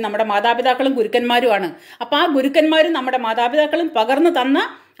അച്ഛനും അമ്മയും നമ്മുടെ മാതാപിതാക്കളും ഗുരുക്കന്മാരുമാണ്. അപ്പം ആ ഗുരുക്കന്മാരും നമ്മുടെ മാതാപിതാക്കളും പകർന്നു തന്ന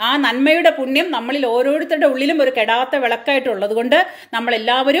ആ നന്മയുടെ പുണ്യം നമ്മളിൽ ഓരോരുത്തരുടെ ഉള്ളിലും ഒരു കെടാത്ത വിളക്കായിട്ടുള്ളത് കൊണ്ട്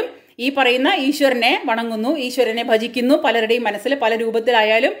നമ്മളെല്ലാവരും ഈ പറയുന്ന ഈശ്വരനെ വണങ്ങുന്നു, ഈശ്വരനെ ഭജിക്കുന്നു. പലരുടെയും മനസ്സിൽ പല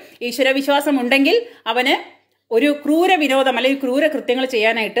രൂപത്തിലായാലും ഈശ്വര വിശ്വാസം ഉണ്ടെങ്കിൽ അവന് ഒരു ക്രൂര വിനോദം അല്ലെങ്കിൽ ക്രൂര കൃത്യങ്ങൾ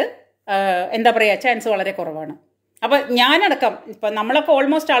ചെയ്യാനായിട്ട് എന്താ പറയുക ചാൻസ് വളരെ കുറവാണ്. അപ്പം ഞാനടക്കം ഇപ്പം നമ്മളൊക്കെ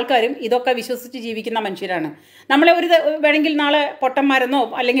ഓൾമോസ്റ്റ് ആൾക്കാരും ഇതൊക്കെ വിശ്വസിച്ച് ജീവിക്കുന്ന മനുഷ്യരാണ്. നമ്മളെ ഒരു വേണമെങ്കിൽ നാളെ പൊട്ടന്മാരെന്നോ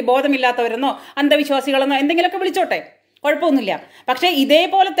അല്ലെങ്കിൽ ബോധമില്ലാത്തവരെന്നോ അന്ധവിശ്വാസികളെന്നോ എന്തെങ്കിലുമൊക്കെ വിളിച്ചോട്ടെ, കുഴപ്പമൊന്നുമില്ല. പക്ഷേ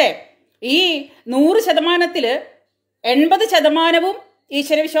ഇതേപോലത്തെ ഈ 100% 80%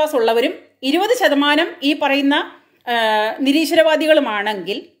 ഈശ്വരവിശ്വാസം ഉള്ളവരും 20% ഈ പറയുന്ന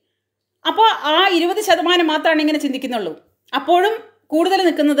നിരീശ്വരവാദികളുമാണെങ്കിൽ അപ്പോൾ ആ 20% മാത്രമാണ് ഇങ്ങനെ ചിന്തിക്കുന്നുള്ളൂ. അപ്പോഴും കൂടുതൽ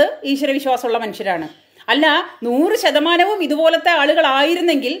നിൽക്കുന്നത് ഈശ്വരവിശ്വാസമുള്ള മനുഷ്യരാണ്. അല്ല 100% ഇതുപോലത്തെ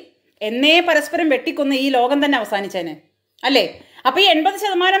ആളുകളായിരുന്നെങ്കിൽ എന്നേ പരസ്പരം വെട്ടിക്കൊന്ന് ഈ ലോകം തന്നെ അവസാനിച്ചേനെ അല്ലേ? അപ്പോൾ ഈ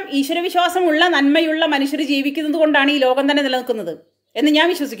 80% ഈശ്വരവിശ്വാസമുള്ള നന്മയുള്ള മനുഷ്യർ ജീവിക്കുന്നത് കൊണ്ടാണ് ഈ ലോകം തന്നെ നിലനിൽക്കുന്നത് എന്ന് ഞാൻ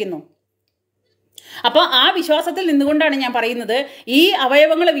വിശ്വസിക്കുന്നു. അപ്പോൾ ആ വിശ്വാസത്തിൽ നിന്നുകൊണ്ടാണ് ഞാൻ പറയുന്നത്, ഈ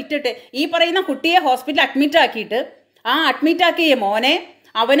അവയവങ്ങൾ വിറ്റിട്ട് ഈ പറയുന്ന കുട്ടിയെ ഹോസ്പിറ്റലിൽ അഡ്മിറ്റ് ആക്കിയിട്ട് ആ അഡ്മിറ്റ് ആക്കിയ മോനെ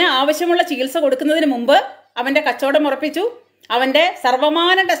അവന് ആവശ്യമുള്ള ചികിത്സ കൊടുക്കുന്നതിന് മുമ്പ് അവൻ്റെ കച്ചവടം ഉറപ്പിച്ചു, അവൻ്റെ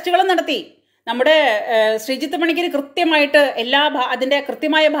സർവമാന ടെസ്റ്റുകളും നടത്തി. നമ്മുടെ ശ്രീജിത്ത് പണിക്കർ കൃത്യമായിട്ട് അതിൻ്റെ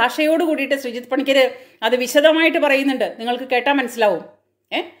കൃത്യമായ ഭാഷയോട് കൂടിയിട്ട് ശ്രീജിത്ത് പണിക്കർ അത് വിശദമായിട്ട് പറയുന്നുണ്ട്. നിങ്ങൾക്ക് കേട്ടാൽ മനസ്സിലാവും.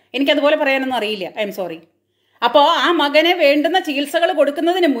 എനിക്കതുപോലെ പറയാനൊന്നും അറിയില്ല, ഐ എം സോറി. അപ്പോൾ ആ മകനെ വേണ്ടുന്ന ചികിത്സകൾ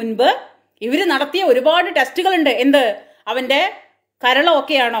കൊടുക്കുന്നതിന് മുൻപ് ഇവർ നടത്തിയ ഒരുപാട് ടെസ്റ്റുകളുണ്ട്. എന്ത്, അവൻ്റെ കരൾ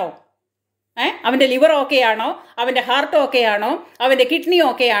ഓക്കെയാണോ, അവൻ്റെ ലിവർ ഓക്കെയാണോ, അവൻ്റെ ഹാർട്ട് ഓക്കെയാണോ, അവൻ്റെ കിഡ്നി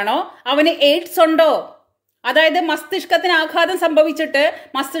ഓക്കെയാണോ, അവന് എയ്ഡ്സ് ഉണ്ടോ, അതായത് മസ്തിഷ്കത്തിന് ആഘാതം സംഭവിച്ചിട്ട്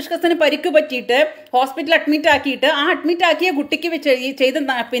മസ്തിഷ്കത്തിന് പരിക്ക് പറ്റിയിട്ട് ഹോസ്പിറ്റലിൽ അഡ്മിറ്റ് ആക്കിയിട്ട് ആ അഡ്മിറ്റ് ആക്കിയ കുട്ടിക്ക് ചെയ്ത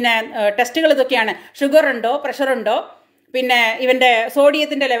പിന്നെ ടെസ്റ്റുകൾ ഇതൊക്കെയാണ്. ഷുഗർ ഉണ്ടോ, പ്രഷർ ഉണ്ടോ, പിന്നെ ഇവൻ്റെ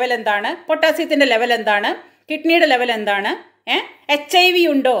സോഡിയത്തിൻ്റെ ലെവൽ എന്താണ്, പൊട്ടാസ്യത്തിൻ്റെ ലെവൽ എന്താണ്, കിഡ്നിയുടെ ലെവൽ എന്താണ്, HIV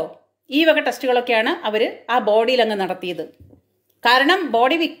ഉണ്ടോ, ഈ വക ടെസ്റ്റുകളൊക്കെയാണ് അവർ ആ ബോഡിയിൽ അങ്ങ് നടത്തിയത്. കാരണം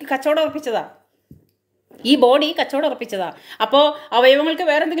ബോഡി കച്ചവടം ഉറപ്പിച്ചതാ, ഈ ബോഡി കച്ചവടം ഉറപ്പിച്ചതാ. അപ്പോൾ അവയവങ്ങൾക്ക്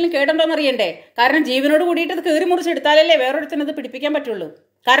വേറെ എന്തെങ്കിലും കേടുണ്ടോയെന്ന് അറിയണ്ടേ? കാരണം ജീവനോട് കൂടിയിട്ട് ഇത് കീറി മുറിച്ചെടുത്താലല്ലേ വേറൊരുത്തിന് ഇത് പിടിപ്പിക്കാൻ പറ്റുള്ളൂ.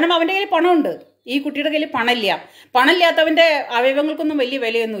 കാരണം അവൻ്റെ കയ്യിൽ പണമുണ്ട്, ഈ കുട്ടിയുടെ കയ്യിൽ പണമില്ല. പണമില്ലാത്തവൻ്റെ അവയവങ്ങൾക്കൊന്നും വലിയ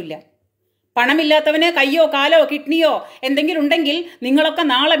വിലയൊന്നുമില്ല. പണമില്ലാത്തവന് കയ്യോ കാലോ കിഡ്നിയോ എന്തെങ്കിലും ഉണ്ടെങ്കിൽ നിങ്ങളൊക്കെ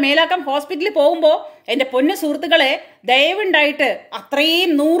നാളെ മേലാക്കം ഹോസ്പിറ്റലിൽ പോകുമ്പോൾ എൻ്റെ പൊന്നു സുഹൃത്തുക്കളെ ദയവുണ്ടായിട്ട് അത്രയും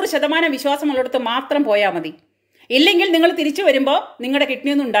 100% വിശ്വാസമുള്ളിടത്ത് മാത്രം പോയാൽ മതി. ഇല്ലെങ്കിൽ നിങ്ങൾ തിരിച്ചു വരുമ്പോൾ നിങ്ങളുടെ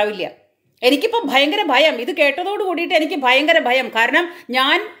കിഡ്നിയൊന്നും ഉണ്ടാവില്ല. എനിക്കിപ്പോൾ ഭയങ്കര ഭയം, ഇത് കേട്ടതോട് കൂടിയിട്ട് എനിക്ക് ഭയങ്കര ഭയം. കാരണം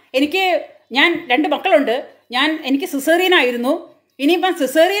ഞാൻ 2 മക്കളുണ്ട്, എനിക്ക് സിസേറിയനായിരുന്നു. ഇനിയിപ്പം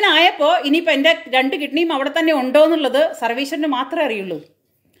സിസേറിയൻ ആയപ്പോൾ ഇനിയിപ്പോൾ എൻ്റെ 2 കിഡ്നിയും അവിടെ തന്നെ ഉണ്ടോ എന്നുള്ളത് സർവീശ്വരന് മാത്രമേ അറിയുള്ളൂ.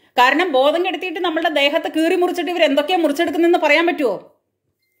 കാരണം ബോധം കെടുത്തിയിട്ട് നമ്മളുടെ ദേഹത്ത് കീറി മുറിച്ചിട്ട് ഇവർ എന്തൊക്കെയാണ് മുറിച്ചെടുക്കുന്നതെന്ന് പറയാൻ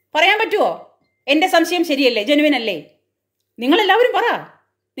പറ്റുമോ? എൻ്റെ സംശയം ശരിയല്ലേ, ജെനുവിനല്ലേ? നിങ്ങളെല്ലാവരും പറ,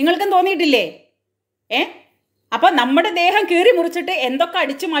 നിങ്ങൾക്കും തോന്നിയിട്ടില്ലേ? അപ്പം നമ്മുടെ ദേഹം കീറി മുറിച്ചിട്ട് എന്തൊക്കെ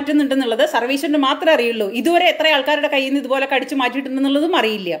അടിച്ചു മാറ്റുന്നുണ്ടെന്നുള്ളത് സർവീശ്വരന് മാത്രമേ അറിയുള്ളൂ. ഇതുവരെ എത്ര ആൾക്കാരുടെ കയ്യിൽ നിന്ന് ഇതുപോലൊക്കെ അടിച്ചു മാറ്റിയിട്ടുണ്ടെന്നുള്ളതും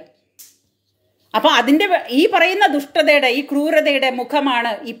അറിയില്ല. അപ്പം അതിൻ്റെ ഈ പറയുന്ന ദുഷ്ടതയുടെ ഈ ക്രൂരതയുടെ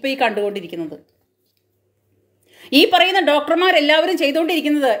മുഖമാണ് ഇപ്പം ഈ കണ്ടുകൊണ്ടിരിക്കുന്നത്. ഈ പറയുന്ന ഡോക്ടർമാരെല്ലാവരും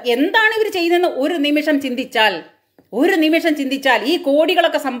ചെയ്തുകൊണ്ടിരിക്കുന്നത് എന്താണ് ഇവർ ചെയ്യുന്നതെന്ന് ഒരു നിമിഷം ചിന്തിച്ചാൽ ഈ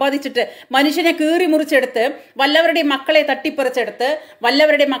കോടികളൊക്കെ സമ്പാദിച്ചിട്ട് മനുഷ്യനെ കീറി മുറിച്ചെടുത്ത് വല്ലവരുടെ മക്കളെ തട്ടിപ്പറിച്ചെടുത്ത്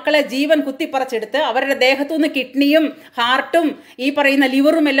വല്ലവരുടെ മക്കളെ ജീവൻ കുത്തിപ്പറിച്ചെടുത്ത് അവരുടെ ദേഹത്തുനിന്ന് കിഡ്നിയും ഹാർട്ടും ഈ പറയുന്ന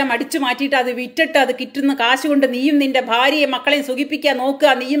ലിവറും എല്ലാം അടിച്ചു മാറ്റിയിട്ട് അത് വിറ്റിട്ട് അത് കിട്ടുന്ന കാശ് കൊണ്ട് നീയും നിന്റെ ഭാര്യയെ മക്കളെയും സുഖിപ്പിക്കാൻ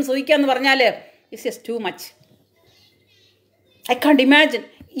നോക്കുക, നീയും സുഖിക്കുക എന്ന് പറഞ്ഞാൽ it's just too much. I can't imagine.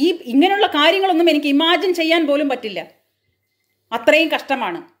 ഇങ്ങനെയുള്ള കാര്യങ്ങളൊന്നും എനിക്ക് ഇമാജിൻ ചെയ്യാൻ പോലും പറ്റില്ല. അത്രയും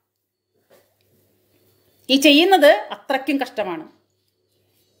കഷ്ടമാണ് ഈ ചെയ്യുന്നത്, അത്രയ്ക്കും കഷ്ടമാണ്.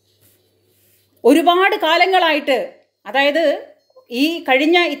 ഒരുപാട് കാലങ്ങളായിട്ട്, അതായത് ഈ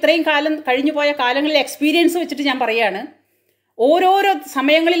ഇത്രയും കാലം കഴിഞ്ഞു പോയ കാലങ്ങളിലെ എക്സ്പീരിയൻസ് വെച്ചിട്ട് ഞാൻ പറയാണ്, ഓരോരോ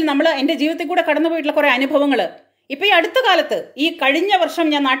സമയങ്ങളിൽ എൻ്റെ ജീവിതത്തിൽ കൂടെ കടന്നു പോയിട്ടുള്ള കുറേ അനുഭവങ്ങൾ. ഇപ്പോൾ ഈ അടുത്ത കാലത്ത് ഈ കഴിഞ്ഞ വർഷം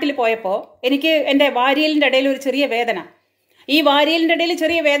ഞാൻ നാട്ടിൽ പോയപ്പോൾ എനിക്ക് എൻ്റെ വാരിയലിൻ്റെ ഇടയിൽ ഒരു ചെറിയ വേദന. ഈ വാരിയലിൻ്റെ ഇടയിൽ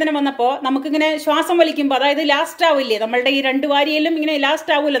ചെറിയ വേദന വന്നപ്പോൾ നമുക്കിങ്ങനെ ശ്വാസം വലിക്കുമ്പോൾ, അതായത് ലാസ്റ്റ് ആവില്ലേ, നമ്മളുടെ ഈ 2 വാരിയലും ഇങ്ങനെ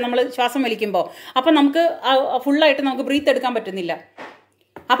ലാസ്റ്റ് ആവില്ല നമ്മൾ ശ്വാസം വലിക്കുമ്പോൾ. അപ്പം നമുക്ക് ഫുള്ളായിട്ട് നമുക്ക് ബ്രീത്ത് എടുക്കാൻ പറ്റുന്നില്ല.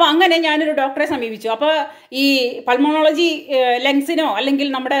 അപ്പോൾ അങ്ങനെ ഞാനൊരു ഡോക്ടറെ സമീപിച്ചു. അപ്പോൾ ഈ പൾമോണോളജി ലങ്സിനോ അല്ലെങ്കിൽ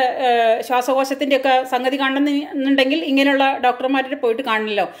നമ്മുടെ ശ്വാസകോശത്തിൻ്റെയൊക്കെ സംഗതി കാണണമെന്നുണ്ടെങ്കിൽ ഇങ്ങനെയുള്ള ഡോക്ടർമാരുടെ പോയിട്ട്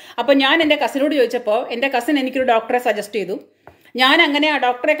കാണണമല്ലോ. അപ്പോൾ ഞാൻ എൻ്റെ കസിനോട് ചോദിച്ചപ്പോൾ എൻ്റെ കസിൻ എനിക്കൊരു ഡോക്ടറെ സജസ്റ്റ് ചെയ്തു. ഞാൻ അങ്ങനെ ആ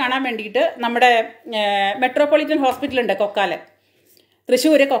ഡോക്ടറെ കാണാൻ വേണ്ടിയിട്ട് നമ്മുടെ മെട്രോപൊളിറ്റൻ ഹോസ്പിറ്റലുണ്ട് കൊക്കാലെ,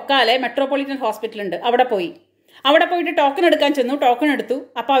 തൃശ്ശൂർ കൊക്കാലെ മെട്രോപൊളിറ്റൻ ഹോസ്പിറ്റലുണ്ട്, അവിടെ പോയിട്ട് ടോക്കൺ എടുക്കാൻ ചെന്നു. ടോക്കൺ എടുത്തു.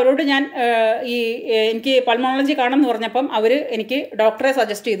 അപ്പോൾ അവരോട് ഞാൻ എനിക്ക് പൾമോണോളജി കാണുമെന്ന് പറഞ്ഞപ്പം അവർ എനിക്ക് ഡോക്ടറെ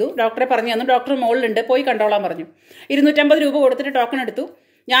സജസ്റ്റ് ചെയ്തു. ഡോക്ടറെ പറഞ്ഞു തന്നു, ഡോക്ടർ മുകളിലുണ്ട്, പോയി കണ്ടോളാൻ പറഞ്ഞു. 250 രൂപ കൊടുത്തിട്ട് ടോക്കൺ എടുത്തു.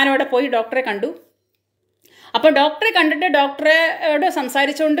 ഞാനവിടെ പോയി ഡോക്ടറെ കണ്ടു. അപ്പോൾ ഡോക്ടറെ കണ്ടിട്ട് ഡോക്ടറോട്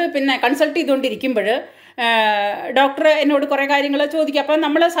സംസാരിച്ചുകൊണ്ട് പിന്നെ കൺസൾട്ട് ചെയ്തുകൊണ്ടിരിക്കുമ്പോൾ ഡോക്ടർ എന്നോട് കുറേ കാര്യങ്ങൾ ചോദിക്കും. അപ്പം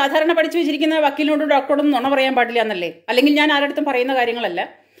നമ്മൾ സാധാരണ പഠിച്ചു വെച്ചിരിക്കുന്ന വക്കീലിനോട് ഡോക്ടറോടൊന്നും നുണ പറയാൻ പാടില്ല എന്നല്ലേ, അല്ലെങ്കിൽ ഞാൻ ആരുടെ പറയുന്ന കാര്യങ്ങളല്ല.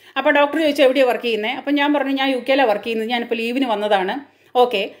 അപ്പോൾ ഡോക്ടർ ചോദിച്ചു എവിടെയാണ് വർക്ക് ചെയ്യുന്നത്? അപ്പം ഞാൻ പറഞ്ഞു ഞാൻ UK വർക്ക് ചെയ്യുന്നത്, ഞാനിപ്പോൾ ലീവിന് വന്നതാണ്.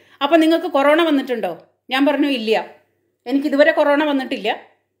 ഓക്കെ, അപ്പോൾ നിങ്ങൾക്ക് കൊറോണ വന്നിട്ടുണ്ടോ? ഞാൻ പറഞ്ഞു ഇല്ല, എനിക്കിതുവരെ കൊറോണ വന്നിട്ടില്ല.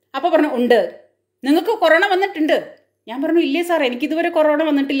 അപ്പോൾ പറഞ്ഞു ഉണ്ട്, നിങ്ങൾക്ക് കൊറോണ വന്നിട്ടുണ്ട്? ഞാൻ പറഞ്ഞു ഇല്ലേ സാർ, എനിക്കിതുവരെ കൊറോണ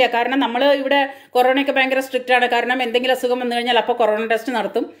വന്നിട്ടില്ല. കാരണം നമ്മൾ ഇവിടെ കൊറോണയൊക്കെ ഭയങ്കര സ്ട്രിക്റ്റ് ആണ്. കാരണം എന്തെങ്കിലും അസുഖം വന്നു കഴിഞ്ഞാൽ അപ്പോൾ കൊറോണ ടെസ്റ്റ്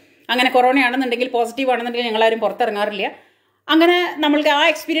നടത്തും. അങ്ങനെ കൊറോണയാണെന്നുണ്ടെങ്കിൽ പോസിറ്റീവ് ആണെന്നുണ്ടെങ്കിൽ ഞങ്ങളാരും പുറത്തിറങ്ങാറില്ല. അങ്ങനെ നമ്മൾക്ക് ആ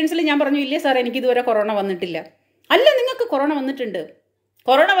എക്സ്പീരിയൻസിൽ ഞാൻ പറഞ്ഞു ഇല്ലേ സാർ, എനിക്കിതുവരെ കൊറോണ വന്നിട്ടില്ല. അല്ല, നിങ്ങൾക്ക് കൊറോണ വന്നിട്ടുണ്ട്,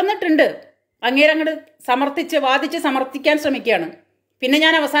 കൊറോണ വന്നിട്ടുണ്ട്. അങ്ങേരങ്ങോട്ട് വാദിച്ച് സമർത്ഥിക്കാൻ ശ്രമിക്കുകയാണ്. പിന്നെ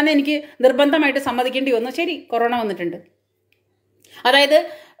ഞാൻ അവസാനം എനിക്ക് നിർബന്ധമായിട്ട് സമ്മതിക്കേണ്ടി വന്നു, ശരി കൊറോണ വന്നിട്ടുണ്ട്. അതായത്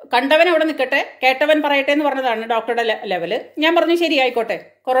കണ്ടവൻ അവിടെ നിൽക്കട്ടെ, കേട്ടവൻ പറയട്ടെ എന്ന് പറഞ്ഞതാണ് ഡോക്ടറുടെ ലെവല്. ഞാൻ പറഞ്ഞു ശരി ആയിക്കോട്ടെ,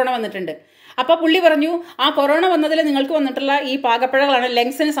 കൊറോണ വന്നിട്ടുണ്ട്. അപ്പോൾ പുള്ളി പറഞ്ഞു ആ കൊറോണ വന്നതിൽ നിങ്ങൾക്ക് വന്നിട്ടുള്ള ഈ പാകപ്പിഴകളാണ്,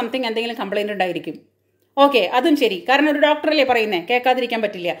 ലങ്സിന് സംതിങ് എന്തെങ്കിലും കംപ്ലൈൻറ്റ് ഉണ്ടായിരിക്കും. ഓക്കെ, അതും ശരി, കാരണം ഒരു ഡോക്ടറല്ലേ പറയുന്നത്, കേൾക്കാതിരിക്കാൻ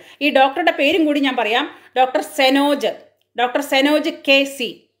പറ്റില്ല. ഈ ഡോക്ടറുടെ പേരും കൂടി ഞാൻ പറയാം, ഡോക്ടർ സെനോജ് KC,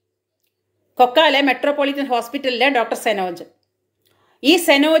 കൊക്കാലെ മെട്രോപൊളിറ്റൻ ഹോസ്പിറ്റലിലെ ഡോക്ടർ സെനോജ്. ഈ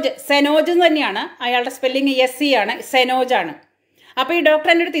സെനോജ് തന്നെയാണ്, അയാളുടെ സ്പെല്ലിങ് SC ആണ്, സെനോജ് ആണ്. അപ്പോൾ ഈ ഡോക്ടർ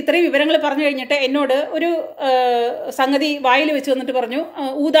എൻ്റെ അടുത്ത് ഇത്രയും വിവരങ്ങൾ പറഞ്ഞു കഴിഞ്ഞിട്ട് എന്നോട് ഒരു സംഗതി വായിൽ വെച്ച് വന്നിട്ട് പറഞ്ഞു,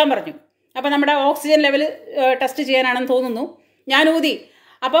 ഊതാൻ പറഞ്ഞു. അപ്പം നമ്മുടെ ഓക്സിജൻ ലെവൽ ടെസ്റ്റ് ചെയ്യാനാണെന്ന് തോന്നുന്നു. ഞാൻ ഊതി.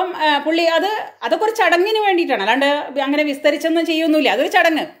 അപ്പം പുള്ളി അതൊക്കെ ഒരു ചടങ്ങിന് വേണ്ടിയിട്ടാണ്, അല്ലാണ്ട് അങ്ങനെ വിസ്തരിച്ചൊന്നും ചെയ്യൊന്നുമില്ല, അതൊരു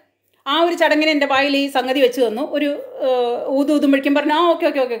ചടങ്ങ്. ആ ഒരു ചടങ്ങിന് എൻ്റെ വായിൽ ഈ സംഗതി വെച്ച് തന്നു. ഒരു ഊതുമ്പോഴേക്കും പറഞ്ഞു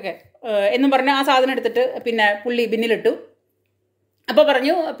ഓക്കെ എന്നും പറഞ്ഞ് ആ സാധനം എടുത്തിട്ട് പിന്നെ പുള്ളി ബിന്നിലിട്ടു. അപ്പോൾ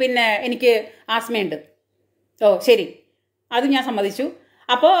പറഞ്ഞു പിന്നെ എനിക്ക് ആസ്മയുണ്ട്. ഓ ശരി, അത് ഞാൻ സമ്മതിച്ചു.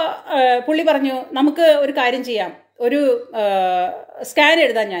 അപ്പോൾ പുള്ളി പറഞ്ഞു നമുക്ക് ഒരു കാര്യം ചെയ്യാം, ഒരു സ്കാൻ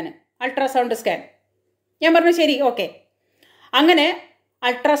എഴുതാം, ഞാൻ അൾട്രാസൗണ്ട് സ്കാൻ. ഞാൻ പറഞ്ഞു ശരി ഓക്കെ. അങ്ങനെ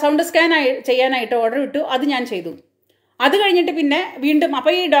അൾട്രാസൗണ്ട് സ്കാൻ ചെയ്യാനായിട്ട് ഓർഡർ ഇട്ടു. അത് ഞാൻ ചെയ്തു. അത് കഴിഞ്ഞിട്ട് പിന്നെ വീണ്ടും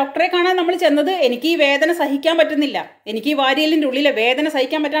അപ്പോൾ ഈ ഡോക്ടറെ കാണാൻ നമ്മൾ ചെന്നത്, എനിക്ക് ഈ വേദന സഹിക്കാൻ പറ്റുന്നില്ല, എനിക്ക് ഈ വാരിയലിൻ്റെ ഉള്ളിലെ വേദന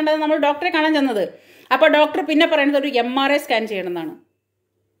സഹിക്കാൻ പറ്റാണ്ടാണ് നമ്മൾ ഡോക്ടറെ കാണാൻ ചെന്നത്. അപ്പോൾ ഡോക്ടർ പിന്നെ പറയുന്നത് ഒരു MRI സ്കാൻ ചെയ്യണമെന്നാണ്.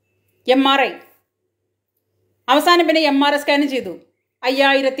 MRI അവസാനം പിന്നെ MRI സ്കാൻ ചെയ്തു,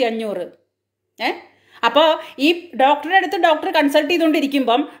 5500. അപ്പോൾ ഈ ഡോക്ടറുടെ അടുത്ത് ഡോക്ടർ കൺസൾട്ട്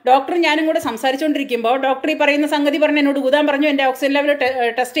ചെയ്തുകൊണ്ടിരിക്കുമ്പം ഡോക്ടർ ഞാനും കൂടെ സംസാരിച്ചുകൊണ്ടിരിക്കുമ്പോൾ ഡോക്ടർ ഈ പറയുന്ന സംഗതി പറഞ്ഞ് എന്നോട് ഊതാൻ പറഞ്ഞു, എൻ്റെ ഓക്സിജൻ ലെവൽ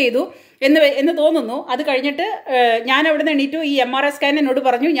ടെസ്റ്റ് ചെയ്തു എന്ന് തോന്നുന്നു. അത് കഴിഞ്ഞിട്ട് ഞാൻ അവിടെ നിന്ന് എണീറ്റു. ഈ MRI സ്കാൻ എന്നോട്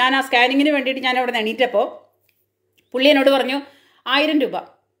പറഞ്ഞു. ഞാൻ ആ സ്കാനിങ്ങിന് വേണ്ടിയിട്ട് ഞാൻ അവിടെ നിന്ന് എണീറ്റപ്പോൾ പുള്ളി എന്നോട് പറഞ്ഞു 1000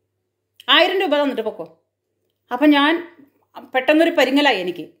 രൂപ തന്നിട്ട് പൊക്കോ. അപ്പം ഞാൻ പെട്ടെന്നൊരു പരിങ്ങലായി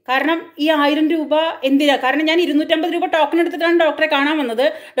എനിക്ക്. കാരണം ഈ 1000 രൂപ എന്തിനാ? കാരണം ഞാൻ 250 രൂപ ടോക്കൺ എടുത്തിട്ടാണ് ഡോക്ടറെ കാണാൻ വന്നത്.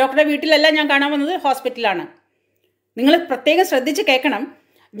 ഡോക്ടറെ വീട്ടിലല്ല ഞാൻ കാണാൻ വന്നത്, ഹോസ്പിറ്റലാണ്. നിങ്ങൾ പ്രത്യേകം ശ്രദ്ധിച്ച് കേൾക്കണം.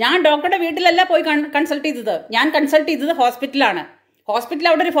 ഞാൻ ഡോക്ടറുടെ വീട്ടിലല്ല പോയി കൺസൾട്ട് ചെയ്തത്, ഞാൻ കൺസൾട്ട് ചെയ്തത് ഹോസ്പിറ്റലാണ്. ഹോസ്പിറ്റലിൽ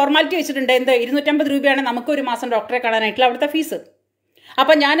അവിടെ ഒരു ഫോർമാലിറ്റി വെച്ചിട്ടുണ്ട്, 250 രൂപയാണ് നമുക്ക് ഒരു മാസം ഡോക്ടറെ കാണാനായിട്ടുള്ള അവിടുത്തെ ഫീസ്.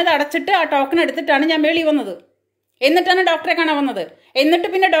 അപ്പം ഞാനത് അടച്ചിട്ട് ആ ടോക്കൺ എടുത്തിട്ടാണ് ഞാൻ മേളിൽ വന്നത്. എന്നിട്ടാണ് ഡോക്ടറെ കാണാൻ വന്നത്. എന്നിട്ട്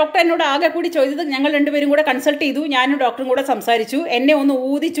പിന്നെ ഡോക്ടർ എന്നോട് ആകെ കൂടി ചോദിച്ചത്, ഞങ്ങൾ രണ്ടുപേരും കൂടെ കൺസൾട്ട് ചെയ്തു, ഞാനും ഡോക്ടറും കൂടെ സംസാരിച്ചു, എന്നെ ഒന്ന്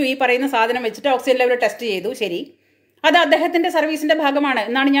ഊതിച്ചു, ഈ പറയുന്ന സാധനം വെച്ചിട്ട് ഓക്സിജൻ ലെവൽ ടെസ്റ്റ് ചെയ്തു. ശരി, അത് അദ്ദേഹത്തിൻ്റെ സർവീസിൻ്റെ ഭാഗമാണ്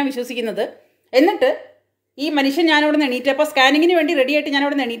എന്നാണ് ഞാൻ വിശ്വസിക്കുന്നത്. എന്നിട്ട് ഈ മനുഷ്യൻ ഞാനവിടെ നിന്ന് എണീറ്റപ്പോൾ, സ്കാനിങ്ങിന് വേണ്ടി റെഡിയായിട്ട്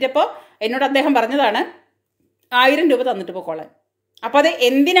ഞാനവിടെ നിന്ന് എണീറ്റപ്പോൾ എന്നോട് അദ്ദേഹം പറഞ്ഞതാണ് 1000 രൂപ തന്നിട്ട് പോക്കോളാൻ. അപ്പോൾ അത്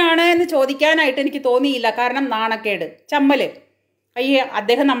എന്തിനാണ് എന്ന് ചോദിക്കാനായിട്ട് എനിക്ക് തോന്നിയില്ല. കാരണം നാണക്കേട്, ചമ്മൽ. അയ്യേ,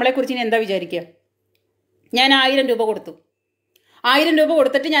 അദ്ദേഹം നമ്മളെക്കുറിച്ച് ഇനി എന്താ വിചാരിക്കുക. ഞാൻ 1000 രൂപ കൊടുത്തു. 1000 രൂപ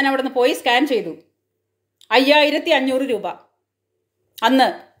കൊടുത്തിട്ട് ഞാൻ അവിടെ നിന്ന് പോയി സ്കാൻ ചെയ്തു. 5500 രൂപ അന്ന്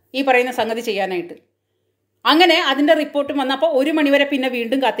ഈ പറയുന്ന സംഗതി ചെയ്യാനായിട്ട്. അങ്ങനെ അതിൻ്റെ റിപ്പോർട്ടും വന്നപ്പോൾ 1 മണിവരെ പിന്നെ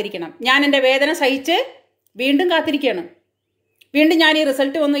വീണ്ടും കാത്തിരിക്കണം. ഞാൻ എൻ്റെ വേദന സഹിച്ച് വീണ്ടും കാത്തിരിക്കുകയാണ്. വീണ്ടും ഞാൻ ഈ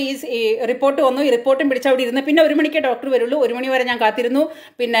റിസൾട്ട് വന്നു, ഈ റിപ്പോർട്ട് വന്നു, ഈ റിപ്പോർട്ടും പിടിച്ച് അവിടെ ഇരുന്ന് പിന്നെ 1 മണിക്കേ ഡോക്ടർ വരുള്ളൂ. 1 മണി വരെ ഞാൻ കാത്തിരുന്നു.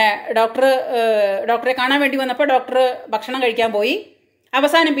 പിന്നെ ഡോക്ടറെ കാണാൻ വേണ്ടി വന്നപ്പോൾ ഡോക്ടർ ഭക്ഷണം കഴിക്കാൻ പോയി.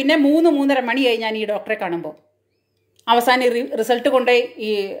 അവസാനം പിന്നെ 3-3:30 മണിയായി ഞാൻ ഈ ഡോക്ടറെ കാണുമ്പോൾ. അവസാനം റിസൾട്ട് കൊണ്ടുപോയി ഈ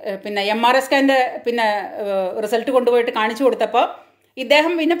പിന്നെ MRI സ്കാൻ്റെ പിന്നെ റിസൾട്ട് കൊണ്ടുപോയിട്ട് കാണിച്ചു കൊടുത്തപ്പോൾ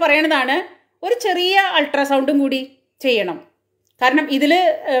ഇദ്ദേഹം പിന്നെ പറയണതാണ് ഒരു ചെറിയ അൾട്രാസൗണ്ടും കൂടി ചെയ്യണം. കാരണം ഇതിൽ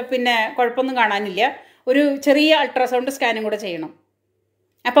കുഴപ്പമൊന്നും കാണാനില്ല, ഒരു ചെറിയ അൾട്രാസൗണ്ട് സ്കാനും കൂടെ ചെയ്യണം.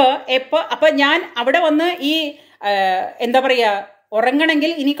 അപ്പോൾ ഞാൻ അവിടെ വന്ന് ഈ എന്താ പറയുക,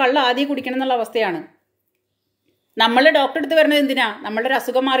 ഉറങ്ങണമെങ്കിൽ ഇനി കള്ള് ആദ്യം കുടിക്കണം എന്നുള്ള അവസ്ഥയാണ്. നമ്മൾ ഡോക്ടറെ അടുത്ത് വരുന്നത് എന്തിനാ? നമ്മളുടെ ഒരു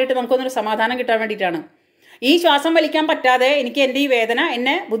അസുഖം മാറിയിട്ട് നമുക്കൊന്നൊരു സമാധാനം കിട്ടാൻ വേണ്ടിയിട്ടാണ്. ഈ ശ്വാസം വലിക്കാൻ പറ്റാതെ എനിക്ക് എൻ്റെ ഈ വേദന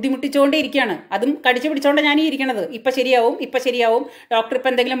എന്നെ ബുദ്ധിമുട്ടിച്ചുകൊണ്ടേ ഇരിക്കുകയാണ്. അതും കടിച്ചു പിടിച്ചുകൊണ്ട് ഞാൻ ഈ ഇരിക്കണത്. ഇപ്പം ശരിയാവും, ഡോക്ടർ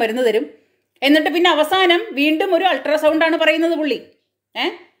ഇപ്പം എന്തെങ്കിലും മരുന്ന് തരും. എന്നിട്ട് പിന്നെ അവസാനം വീണ്ടും ഒരു അൾട്രാസൗണ്ടാണ് പറയുന്നത് പുള്ളി.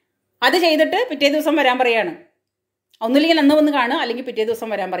 അത് ചെയ്തിട്ട് പിറ്റേ ദിവസം വരാൻ പറയാണ്. ഒന്നുമില്ലെങ്കിൽ അന്ന് വന്ന് കാണുക, അല്ലെങ്കിൽ പിറ്റേ ദിവസം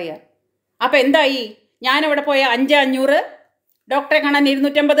വരാൻ പറയുക. അപ്പം എന്തായി? ഞാൻ അവിടെ പോയ 5,500, ഡോക്ടറെ കാണാൻ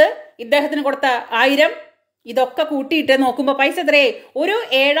 250, ഇദ്ദേഹത്തിന് കൊടുത്ത 1000, ഇതൊക്കെ കൂട്ടിയിട്ട് നോക്കുമ്പോൾ പൈസ എത്രയേ? ഒരു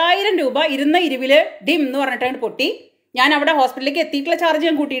 7,000 രൂപ ഇരുന്ന ഇരുവിൽ ഡിം എന്ന് പറഞ്ഞിട്ടാണ് പൊട്ടി. ഞാൻ അവിടെ ഹോസ്പിറ്റലിലേക്ക് എത്തിയിട്ടുള്ള ചാർജ്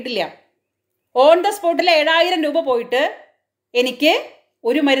ഞാൻ കൂട്ടിയിട്ടില്ല. ഓൺ ദ സ്പോട്ടിൽ 7,000 രൂപ പോയിട്ട് എനിക്ക്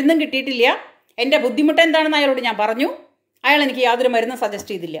ഒരു മരുന്നും കിട്ടിയിട്ടില്ല. എൻ്റെ ബുദ്ധിമുട്ട് എന്താണെന്ന് അയാളോട് ഞാൻ പറഞ്ഞു. അയാൾ എനിക്ക് യാതൊരു മരുന്നും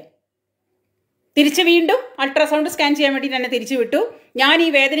സജസ്റ്റ് ചെയ്തില്ല. തിരിച്ച് വീണ്ടും അൾട്രാസൗണ്ട് സ്കാൻ ചെയ്യാൻ വേണ്ടിയിട്ട് എന്നെ തിരിച്ചു വിട്ടു. ഞാൻ ഈ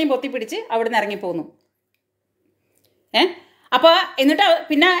വേദനയും പൊത്തിപ്പിടിച്ച് അവിടെ നിന്ന് ഇറങ്ങിപ്പോന്നു. അപ്പോൾ എന്നിട്ട്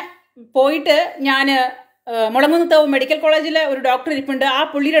പിന്നെ പോയിട്ട് ഞാൻ മുളങ്കുന്നത്ത് മെഡിക്കൽ കോളേജിലെ ഒരു ഡോക്ടർ ഇരിപ്പുണ്ട്. ആ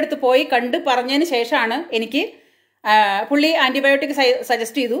പുള്ളിയുടെ അടുത്ത് പോയി കണ്ട് പറഞ്ഞതിന് ശേഷമാണ് എനിക്ക് പുള്ളി ആൻറ്റിബയോട്ടിക്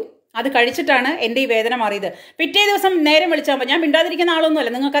സജസ്റ്റ് ചെയ്തു. അത് കഴിച്ചിട്ടാണ് എൻ്റെ ഈ വേദന മാറിയത്. പിറ്റേ ദിവസം നേരം വെളിച്ചാകുമ്പോൾ, ഞാൻ മിണ്ടാതിരിക്കുന്ന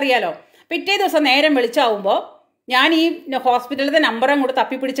ആളൊന്നുമല്ല, നിങ്ങൾക്കറിയാലോ. പിറ്റേ ദിവസം നേരം വെളിച്ചാവുമ്പോൾ ഞാൻ ഈ ഹോസ്പിറ്റലിലെ നമ്പർ അങ്ങോട്ട്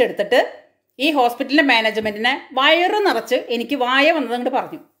തപ്പിപ്പിടിച്ചെടുത്തിട്ട് ഈ ഹോസ്പിറ്റലിൻ്റെ മാനേജ്മെൻറ്റിനെ വയറ് നിറച്ച് എനിക്ക് വായ വന്നതങ്ങോട്ട്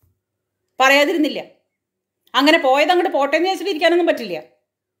പറഞ്ഞു. പറയാതിരുന്നില്ല. അങ്ങനെ പോയതങ്ങോട്ട് പോട്ടെന്ന് വെച്ചിട്ട് ഇരിക്കാനൊന്നും പറ്റില്ല.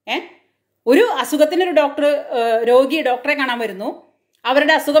 ഒരു അസുഖത്തിനൊരു ഡോക്ടറെ കാണാൻ വരുന്നു.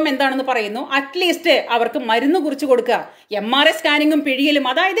 അവരുടെ അസുഖം എന്താണെന്ന് പറയുന്നു. അറ്റ്ലീസ്റ്റ് അവർക്ക് മരുന്ന് കുറിച്ച് കൊടുക്കുക. MRI സ്കാനിങ്ങും പിഴിയലും.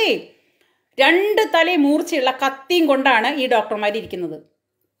 അതായത് 2 തല മൂർച്ചയുള്ള കത്തിയും കൊണ്ടാണ് ഈ ഡോക്ടർമാർ ഇരിക്കുന്നത്.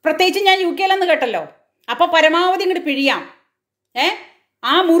 പ്രത്യേകിച്ച് ഞാൻ UK കേട്ടല്ലോ. അപ്പോൾ പരമാവധി ഇങ്ങോട്ട് പിഴിയാം.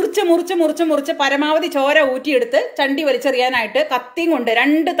 ആ മുറിച്ച് പരമാവധി ചോര ഊറ്റിയെടുത്ത് ചണ്ടി വലിച്ചെറിയാനായിട്ട് കത്തിയും കൊണ്ട്,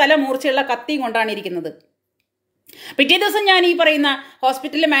 2 തല മൂർച്ചയുള്ള കത്തിയും കൊണ്ടാണ് ഇരിക്കുന്നത്. പിറ്റേ ദിവസം ഞാൻ ഈ പറയുന്ന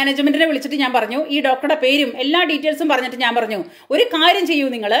ഹോസ്പിറ്റലിലെ മാനേജ്മെന്റിനെ വിളിച്ചിട്ട് ഞാൻ പറഞ്ഞു, ഈ ഡോക്ടറുടെ പേരും എല്ലാ ഡീറ്റെയിൽസും പറഞ്ഞിട്ട് ഞാൻ പറഞ്ഞു, ഒരു കാര്യം ചെയ്യൂ,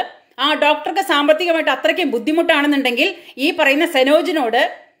 നിങ്ങൾ ആ ഡോക്ടർക്ക് സാമ്പത്തികമായിട്ട് അത്രയ്ക്കും ബുദ്ധിമുട്ടാണെന്നുണ്ടെങ്കിൽ ഈ പറയുന്ന സെനോജിനോട്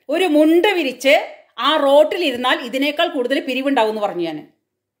ഒരു മുണ്ട് വിരിച്ച് ആ റോട്ടിലിരുന്നാൽ ഇതിനേക്കാൾ കൂടുതൽ പിരിവുണ്ടാവും എന്ന് പറഞ്ഞു.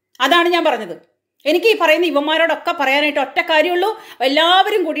 അതാണ് ഞാൻ പറഞ്ഞത്. എനിക്ക് ഈ പറയുന്ന ഇവന്മാരോടൊക്കെ പറയാനായിട്ട് ഒറ്റ കാര്യമുള്ളൂ.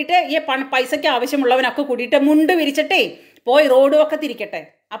 എല്ലാവരും കൂടിയിട്ട് ഈ പൈസയ്ക്ക് ആവശ്യമുള്ളവനൊക്കെ കൂടിയിട്ട് മുണ്ട് വിരിച്ചിട്ടേ പോയി റോഡുമൊക്കെ തിരിക്കട്ടെ.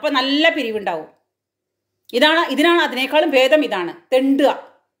 അപ്പം നല്ല പിരിവുണ്ടാവും. ഇതിനാണ് അതിനേക്കാളും ഭേദം ഇതാണ്. തെണ്ടുക.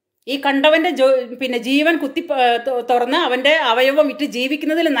 ഈ കണ്ടവൻ്റെ പിന്നെ ജീവൻ കുത്തി തുറന്ന് അവൻ്റെ അവയവം വിറ്റ്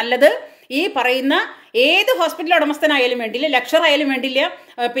ജീവിക്കുന്നതിൽ നല്ലത് ഈ പറയുന്ന ഏത് ഹോസ്പിറ്റൽ ഉടമസ്ഥനായാലും വേണ്ടില്ല, ലക്ഷർ ആയാലും വേണ്ടില്ല,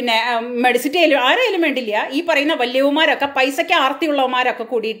 പിന്നെ മെഡിസിറ്റി ആയാലും ആരായാലും വേണ്ടില്ല, ഈ പറയുന്ന വലിയവന്മാരൊക്കെ പൈസയ്ക്ക് ആർത്തിയുള്ളവന്മാരൊക്കെ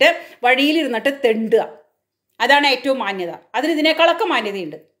കൂടിയിട്ട് വഴിയിലിരുന്നിട്ട് തെണ്ടുക. അതാണ് ഏറ്റവും മാന്യത. അതിന് ഇതിനേക്കാളൊക്കെ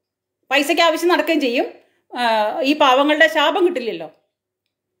മാന്യതയുണ്ട്. പൈസയ്ക്ക് ആവശ്യം നടക്കുകയും ചെയ്യും. ഈ പാവങ്ങളുടെ ശാപം കിട്ടില്ലല്ലോ.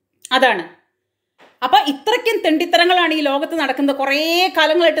 അതാണ്. അപ്പം ഇത്രയ്ക്കും തെണ്ടിത്തരങ്ങളാണ് ഈ ലോകത്ത് നടക്കുന്നത്. കുറേ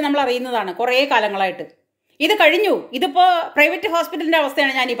കാലങ്ങളായിട്ട് നമ്മൾ അറിയുന്നതാണ്. കുറേ കാലങ്ങളായിട്ട് ഇത് കഴിഞ്ഞു. ഇതിപ്പോൾ പ്രൈവറ്റ് ഹോസ്പിറ്റലിൻ്റെ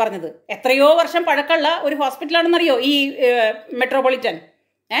അവസ്ഥയാണ് ഞാൻ ഈ പറഞ്ഞത്. എത്രയോ വർഷം പഴക്കമുള്ള ഒരു ഹോസ്പിറ്റലാണെന്നറിയോ ഈ മെട്രോപൊളിറ്റൻ.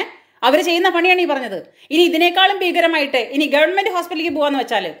 അവർ ചെയ്യുന്ന പണിയാണ് ഈ പറഞ്ഞത്. ഇനി ഇതിനേക്കാളും ഭീകരമായിട്ട് ഇനി ഗവൺമെൻറ് ഹോസ്പിറ്റലിലേക്ക് പോകാമെന്ന്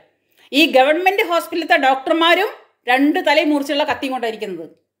വെച്ചാൽ ഈ ഗവൺമെൻറ് ഹോസ്പിറ്റലിലത്തെ ഡോക്ടർമാരും 2 തലയും മൂർച്ചയുള്ള കത്തിയും കൊണ്ടായിരിക്കുന്നത്.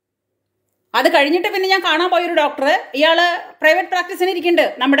 അത് കഴിഞ്ഞിട്ട് പിന്നെ ഞാൻ കാണാൻ പോയൊരു ഡോക്ടർ, ഇയാൾ പ്രൈവറ്റ് പ്രാക്ടീസിന് ഇരിക്കുന്നുണ്ട്.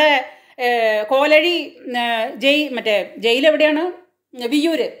 നമ്മുടെ കോലഴി ജയിൽ എവിടെയാണ്?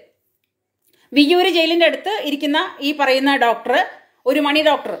 വിയ്യൂര് ജയിലിൻ്റെ അടുത്ത് ഇരിക്കുന്ന ഈ പറയുന്ന ഡോക്ടർ, ഒരു മണി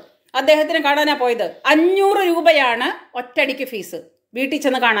ഡോക്ടർ, അദ്ദേഹത്തിന് കാണാനാണ് പോയത്. 500 രൂപയാണ് ഒറ്റയടിക്ക് ഫീസ് വീട്ടിൽ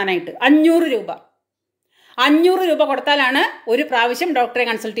ചെന്ന് കാണാനായിട്ട്. 500 രൂപ. 500 രൂപ കൊടുത്താലാണ് ഒരു പ്രാവശ്യം ഡോക്ടറെ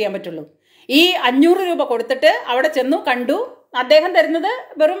കൺസൾട്ട് ചെയ്യാൻ പറ്റുള്ളൂ. ഈ 500 രൂപ കൊടുത്തിട്ട് അവിടെ ചെന്നു കണ്ടു. അദ്ദേഹം തരുന്നത്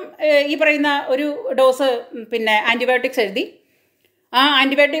വെറും ഈ പറയുന്ന ഒരു ഡോസ് പിന്നെ ആൻറ്റിബയോട്ടിക്സ് എഴുതി. ആ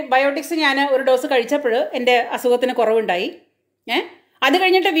ബയോട്ടിക്സ് ഞാൻ ഒരു ഡോസ് കഴിച്ചപ്പോൾ എൻ്റെ അസുഖത്തിന് കുറവുണ്ടായി. അത്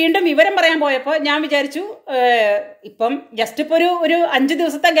കഴിഞ്ഞിട്ട് വീണ്ടും വിവരം പറയാൻ പോയപ്പോൾ ഞാൻ വിചാരിച്ചു, ഇപ്പം ജസ്റ്റ് ഇപ്പോൾ ഒരു 5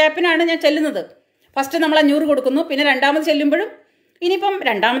 ദിവസത്തെ ഗ്യാപ്പിനാണ് ഞാൻ ചെല്ലുന്നത്. ഫസ്റ്റ് നമ്മൾ 500 കൊടുക്കുന്നു, പിന്നെ രണ്ടാമത് ചെല്ലുമ്പോഴും ഇനിയിപ്പം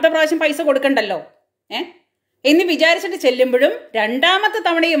രണ്ടാമത്തെ പ്രാവശ്യം പൈസ കൊടുക്കണ്ടല്ലോ എന്ന് വിചാരിച്ചിട്ട് ചെല്ലുമ്പോഴും രണ്ടാമത്തെ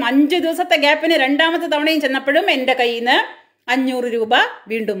തവണയും 5 ദിവസത്തെ ഗ്യാപ്പിന് രണ്ടാമത്തെ തവണയും ചെന്നപ്പോഴും എൻ്റെ കയ്യിൽ നിന്ന് 500 രൂപ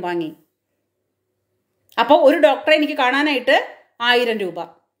വീണ്ടും വാങ്ങി. അപ്പോൾ ഒരു ഡോക്ടറെ എനിക്ക് കാണാനായിട്ട് 1000 രൂപ.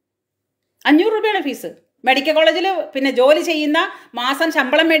 500 രൂപയാണ് ഫീസ്. മെഡിക്കൽ കോളേജിൽ പിന്നെ ജോലി ചെയ്യുന്ന, മാസം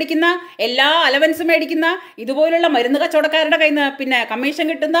ശമ്പളം മേടിക്കുന്ന, എല്ലാ അലവൻസും മേടിക്കുന്ന, ഇതുപോലുള്ള മരുന്ന് കച്ചവടക്കാരുടെ കയ്യിൽ നിന്ന് പിന്നെ കമ്മീഷൻ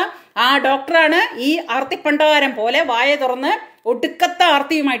കിട്ടുന്ന ആ ഡോക്ടറാണ് ഈ ആർത്തിപ്പണ്ടാരം പോലെ വായ തുറന്ന് ഒടുക്കത്ത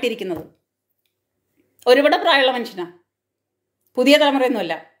ആർത്തിയുമായിട്ടിരിക്കുന്നത്. ഒരുപാട് പ്രായമുള്ള മനുഷ്യനാണ്. പുതിയ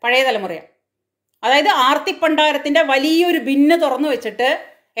തലമുറയൊന്നുമല്ല, പഴയ തലമുറയാണ്. അതായത് ആർത്തിപ്പണ്ടാരത്തിൻ്റെ വലിയൊരു ബിന്ന് തുറന്നു വെച്ചിട്ട്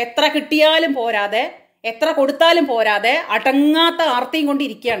എത്ര കിട്ടിയാലും പോരാതെ, എത്ര കൊടുത്താലും പോരാതെ അടങ്ങാത്ത ആർത്തിയും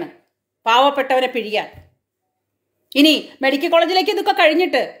കൊണ്ടിരിക്കുകയാണ് പാവപ്പെട്ടവരെ പിഴിയാൻ. ഇനി മെഡിക്കൽ കോളേജിലേക്ക് ഇതൊക്കെ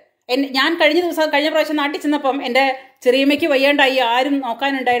കഴിഞ്ഞിട്ട് ഞാൻ കഴിഞ്ഞ പ്രാവശ്യം നാട്ടിൽ ചെന്നപ്പം എൻ്റെ ചെറിയമ്മയ്ക്ക് വയ്യാണ്ടായി, ആരും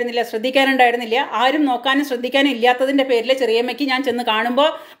നോക്കാനുണ്ടായിരുന്നില്ല, ശ്രദ്ധിക്കാനുണ്ടായിരുന്നില്ല. ആരും നോക്കാനും ശ്രദ്ധിക്കാനും ഇല്ലാത്തതിൻ്റെ പേരിൽ ചെറിയമ്മയ്ക്ക് ഞാൻ ചെന്ന് കാണുമ്പോൾ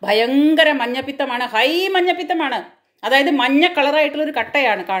ഭയങ്കര മഞ്ഞപ്പിത്തമാണ്, ഹൈ മഞ്ഞപ്പിത്തമാണ്. അതായത് മഞ്ഞ കളറായിട്ടുള്ളൊരു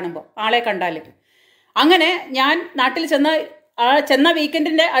കട്ടയാണ് കാണുമ്പോൾ ആളെ കണ്ടാൽ. അങ്ങനെ ഞാൻ നാട്ടിൽ ചെന്ന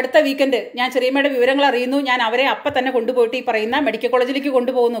വീക്കെൻഡിൻ്റെ അടുത്ത വീക്കെൻഡ് ഞാൻ ചെറിയമ്മയുടെ വിവരങ്ങൾ അറിയുന്നു. ഞാൻ അവരെ അപ്പം തന്നെ കൊണ്ടുപോയിട്ട് ഈ പറയുന്ന മെഡിക്കൽ കോളേജിലേക്ക്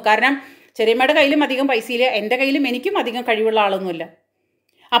കൊണ്ടുപോകുന്നു. കാരണം ചെറിയമ്മയുടെ കയ്യിലും അധികം പൈസയില്ല, എൻ്റെ കയ്യിലും എനിക്കും അധികം കഴിവുള്ള ആളൊന്നുമില്ല.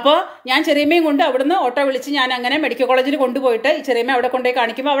 അപ്പോൾ ഞാൻ ചെറിയമ്മയും കൊണ്ട് അവിടുന്ന് ഓട്ടോ വിളിച്ച് ഞാൻ അങ്ങനെ മെഡിക്കൽ കോളേജിൽ കൊണ്ടുപോയിട്ട് ഈ ചെറിയമ്മ അവിടെ കൊണ്ടുപോയി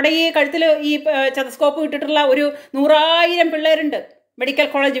കാണിക്കുമ്പോൾ അവിടെ ഈ കഴുത്തിൽ ഈ സ്റ്റെതസ്കോപ്പ് ഇട്ടിട്ടുള്ള ഒരു 100,000 പിള്ളേരുണ്ട്, മെഡിക്കൽ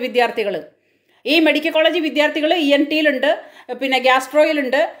കോളേജ് വിദ്യാർത്ഥികൾ. ഈ മെഡിക്കൽ കോളേജ് വിദ്യാർത്ഥികൾ ENT-യിലുണ്ട്, പിന്നെ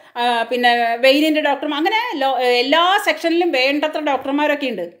ഗ്യാസ്ട്രോയിലുണ്ട്, പിന്നെ വെയിനിൻ്റെ ഡോക്ടർ, അങ്ങനെ എല്ലാ സെക്ഷനിലും വേണ്ടത്ര ഡോക്ടർമാരൊക്കെ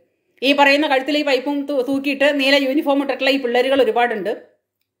ഉണ്ട്. ഈ പറയുന്ന കഴുത്തിൽ ഈ പൈപ്പും തൂക്കിയിട്ട് നീല യൂണിഫോം ഇട്ടിട്ടുള്ള ഈ പിള്ളേരുകൾ ഒരുപാടുണ്ട്.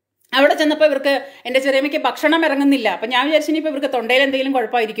 അവിടെ ചെന്നപ്പോൾ ഇവർക്ക് എൻ്റെ ചെറിയമ്മയ്ക്ക് ഭക്ഷണം ഇറങ്ങുന്നില്ല. അപ്പം ഞാൻ വിചാരിച്ചു ഇനിയിപ്പോൾ ഇവർക്ക് തൊണ്ടയിൽ എന്തെങ്കിലും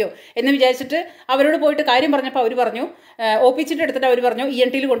കുഴപ്പമായിരിക്കുമോ എന്ന് വിചാരിച്ചിട്ട് അവരോട് പോയിട്ട് കാര്യം പറഞ്ഞപ്പോൾ അവർ പറഞ്ഞു, ഒപ്പിച്ചിട്ട് എടുത്തിട്ട് അവർ പറഞ്ഞു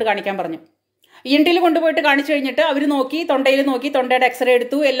ENT-യിൽ കൊണ്ട് കാണിക്കാൻ പറഞ്ഞു. ENT-യിൽ കൊണ്ടുപോയിട്ട് കാണിച്ചു കഴിഞ്ഞിട്ട് അവർ നോക്കി, തൊണ്ടയിൽ നോക്കി, തൊണ്ടയുടെ എക്സ്റേ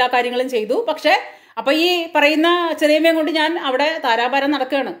എടുത്തു, എല്ലാ കാര്യങ്ങളും ചെയ്തു. പക്ഷേ അപ്പോൾ ഈ പറയുന്ന ചെറിയമ്മയും കൊണ്ട് ഞാൻ അവിടെ താരാപാരം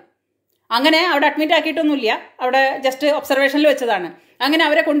നടക്കുകയാണ്. അങ്ങനെ അവിടെ അഡ്മിറ്റ് ആക്കിയിട്ടൊന്നുമില്ല, അവിടെ ജസ്റ്റ് ഒബ്സർവേഷനിൽ വെച്ചതാണ്. അങ്ങനെ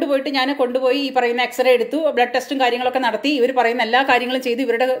അവരെ ഞാൻ കൊണ്ടുപോയി ഈ പറയുന്ന എക്സ്റേ എടുത്തു, ബ്ലഡ് ടെസ്റ്റും കാര്യങ്ങളൊക്കെ നടത്തി, ഇവർ പറയുന്ന എല്ലാ കാര്യങ്ങളും ചെയ്ത്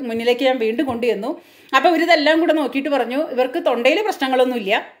ഇവരുടെ മുന്നിലേക്ക് ഞാൻ വീണ്ടും കൊണ്ടുവന്നു. അപ്പോൾ ഇവരിതെല്ലാം കൂടെ നോക്കിയിട്ട് പറഞ്ഞു ഇവർക്ക് തൊണ്ടയിൽ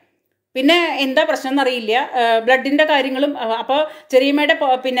പ്രശ്നങ്ങളൊന്നുമില്ല, പിന്നെ എന്താ പ്രശ്നം എന്നറിയില്ല, ബ്ലഡിൻ്റെ കാര്യങ്ങളും. അപ്പോൾ ചെറിയമ്മയുടെ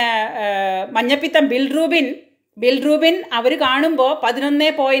പിന്നെ മഞ്ഞപ്പിത്തം ബിൽറൂബിൻ അവർ കാണുമ്പോൾ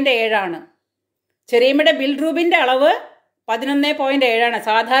 11.7 ചെറിയമ്മയുടെ ബിൽറൂബിൻ്റെ അളവ് 11.7.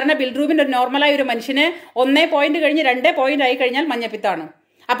 സാധാരണ ബിൽറൂബിൻ്റെ ഒരു നോർമലായ ഒരു മനുഷ്യന് 1 കഴിഞ്ഞ് 2 ആയി കഴിഞ്ഞാൽ മഞ്ഞപ്പിത്താണ്.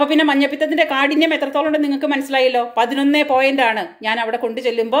 അപ്പോൾ പിന്നെ മഞ്ഞപ്പിത്തത്തിൻ്റെ കാഠിന്യം എത്രത്തോളം ഉണ്ട് നിങ്ങൾക്ക് മനസ്സിലായല്ലോ. 11 ഞാൻ അവിടെ കൊണ്ടു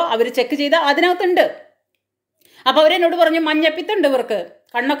ചെല്ലുമ്പോൾ അവർ ചെക്ക് ചെയ്ത് അതിനകത്തുണ്ട്. അപ്പോൾ അവരെന്നോട് പറഞ്ഞു മഞ്ഞപ്പിത്തുണ്ട് ഇവർക്ക്,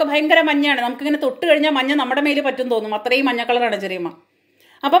 കണ്ണൊക്കെ ഭയങ്കര മഞ്ഞാണ്, നമുക്കിങ്ങനെ തൊട്ട് കഴിഞ്ഞാൽ മഞ്ഞ നമ്മുടെ മേൽ പറ്റും തോന്നും, അത്രയും മഞ്ഞ കളറാണ് ചെറിയമ്മ.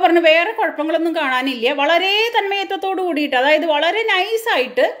 അപ്പോൾ പറഞ്ഞു വേറെ കുഴപ്പങ്ങളൊന്നും കാണാനില്ല, വളരെ തന്മയത്വത്തോട് കൂടിയിട്ട്, അതായത് വളരെ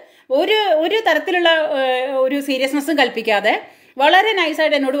നൈസായിട്ട് ഒരു തരത്തിലുള്ള ഒരു സീരിയസ്നെസ്സും കൽപ്പിക്കാതെ വളരെ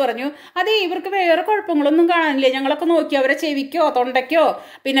നൈസായിട്ട് എന്നോട് പറഞ്ഞു അതെ ഇവർക്ക് വേറെ കുഴപ്പങ്ങളൊന്നും കാണാനില്ല, ഞങ്ങളൊക്കെ നോക്കി അവരെ ചെവിക്കോ തൊണ്ടയ്ക്കോ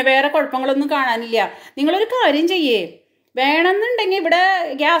പിന്നെ വേറെ കുഴപ്പങ്ങളൊന്നും കാണാനില്ല, നിങ്ങളൊരു കാര്യം ചെയ്യേ, വേണമെന്നുണ്ടെങ്കിൽ ഇവിടെ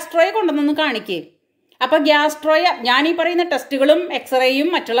ഗ്യാസ്ട്രോയെ കൊണ്ടുവന്നൊന്ന് കാണിക്കേ. അപ്പോൾ ഗ്യാസ്ട്രോയ ഞാൻ ഈ പറയുന്ന ടെസ്റ്റുകളും എക്സ്റേയും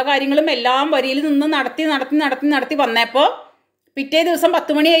മറ്റുള്ള കാര്യങ്ങളും എല്ലാം വരിയിൽ നിന്ന് നടത്തി വന്നപ്പോൾ പിറ്റേ ദിവസം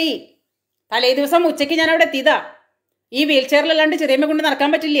 10 മണിയായി. തലേ ദിവസം ഉച്ചയ്ക്ക് ഞാൻ അവിടെ എത്തിയതാ. ഈ വീൽ ചെയറിലല്ലാണ്ട് ചെറിയമ്മ കൊണ്ട് നടക്കാൻ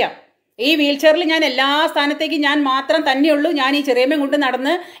പറ്റില്ല. ഈ വീൽ ചെയറിൽ ഞാൻ എല്ലാ സ്ഥാനത്തേക്കും ഞാൻ മാത്രം തന്നെയുള്ളൂ. ഞാൻ ഈ ചെറിയമ്മ കൊണ്ട്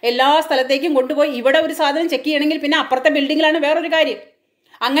നടന്ന് എല്ലാ സ്ഥലത്തേക്കും കൊണ്ടുപോയി ഇവിടെ ഒരു സാധനം ചെക്ക് ചെയ്യണമെങ്കിൽ പിന്നെ അപ്പുറത്തെ ബിൽഡിങ്ങിലാണ് വേറൊരു കാര്യം.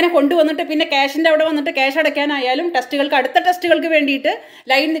 അങ്ങനെ കൊണ്ടുവന്നിട്ട് പിന്നെ ക്യാഷിൻ്റെ അവിടെ വന്നിട്ട് ക്യാഷ് അടയ്ക്കാനായാലും അടുത്ത ടെസ്റ്റുകൾക്ക് വേണ്ടിയിട്ട്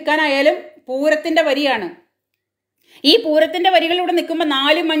ലൈൻ നിൽക്കാനായാലും പൂരത്തിൻ്റെ വരിയാണ്. ഈ പൂരത്തിൻ്റെ വരികളിലൂടെ നിൽക്കുമ്പോൾ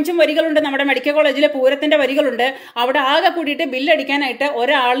 4-5 വരികളുണ്ട്. നമ്മുടെ മെഡിക്കൽ കോളേജിലെ പൂരത്തിൻ്റെ വരികളുണ്ട്. അവിടെ ആകെ കൂടിയിട്ട് ബില്ലടിക്കാനായിട്ട്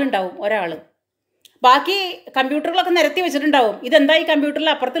ഒരാൾ. ബാക്കി കമ്പ്യൂട്ടറുകളൊക്കെ നിരത്തി വെച്ചിട്ടുണ്ടാവും. ഇതെന്താ ഈ കമ്പ്യൂട്ടറിൽ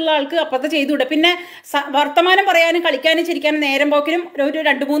അപ്പുറത്തുള്ള ആൾക്ക് അപ്പുറത്ത് ചെയ്തുകൂടെ. പിന്നെ വർത്തമാനം പറയാനും കളിക്കാനും ചിരിക്കാനും നേരം പോക്കിനും ഒരു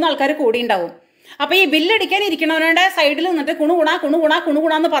 2-3 ആൾക്കാർ കൂടിയുണ്ടാവും. അപ്പോൾ ഈ ബില്ലടിക്കാൻ ഇരിക്കണവരുടെ സൈഡിൽ നിന്നിട്ട്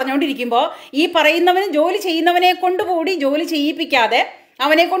കുണുകുണാന്ന് പറഞ്ഞുകൊണ്ടിരിക്കുമ്പോൾ ഈ പറയുന്നവന് ജോലി ചെയ്യുന്നവനെ കൊണ്ടുകൂടി ജോലി ചെയ്യിപ്പിക്കാതെ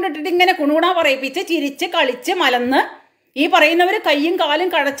അവനെ കൊണ്ടിട്ടിട്ട് ഇങ്ങനെ കുണുകുണ പറയിപ്പിച്ച് ചിരിച്ച് കളിച്ച് മലന്ന് ഈ പറയുന്നവർ കയ്യും കാലും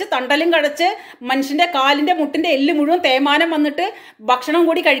കടച്ച് തണ്ടലും കടച്ച് മനുഷ്യൻ്റെ കാലിൻ്റെ മുട്ടിൻ്റെ എല്ല് മുഴുവൻ തേമാനം വന്നിട്ട് ഭക്ഷണം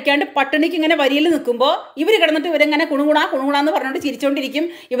കൂടി കഴിക്കാണ്ട് പട്ടിണിക്ക് ഇങ്ങനെ വരിയിൽ നിൽക്കുമ്പോൾ ഇവർ കിടന്നിട്ട് ഇവരെങ്ങനെ കുണുകുണാന്ന് പറഞ്ഞുകൊണ്ട് ചിരിച്ചുകൊണ്ടിരിക്കും.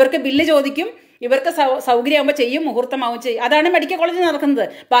 ഇവർക്ക് ബില്ല് ചോദിക്കും, ഇവർക്ക് സൗകര്യമാകുമ്പോൾ ചെയ്യും, മുഹൂർത്തമാവും ചെയ്യും. അതാണ് മെഡിക്കൽ കോളേജിൽ നടക്കുന്നത്.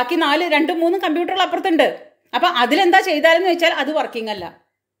 ബാക്കി 2-3 കമ്പ്യൂട്ടറുകൾ അപ്പുറത്തുണ്ട്. അപ്പം അതിലെന്താ ചെയ്താലെന്ന് വെച്ചാൽ അത് വർക്കിംഗ്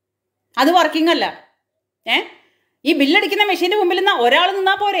അല്ല. ഈ ബില്ലടിക്കുന്ന മെഷീൻ്റെ മുമ്പിൽ ഒരാൾ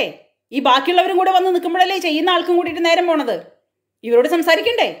നിന്നാൽ പോരെ, ഈ ബാക്കിയുള്ളവരും കൂടെ വന്ന് നിൽക്കുമ്പോഴല്ലേ ചെയ്യുന്ന ആൾക്കും കൂടിയിട്ട് നേരം പോണത്. ഇവരോട്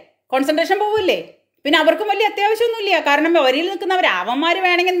സംസാരിക്കണ്ടേ, കോൺസെൻട്രേഷൻ പോവില്ലേ. പിന്നെ അവർക്കും വലിയ അത്യാവശ്യമൊന്നുമില്ല, കാരണം വരിയിൽ നിൽക്കുന്നവർ അവന്മാർ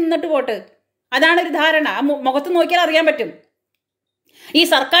വേണമെങ്കിൽ നിന്നിട്ട് പോട്ട്. അതാണ് ഒരു ധാരണ. മുഖത്ത് നോക്കിയാൽ അറിയാൻ പറ്റും. ഈ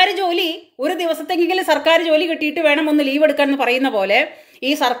സർക്കാർ ജോലി ഒരു ദിവസത്തെങ്കിലും സർക്കാർ ജോലി കിട്ടിയിട്ട് വേണം ഒന്ന് ലീവ് എടുക്കാൻ എന്ന് പറയുന്ന പോലെ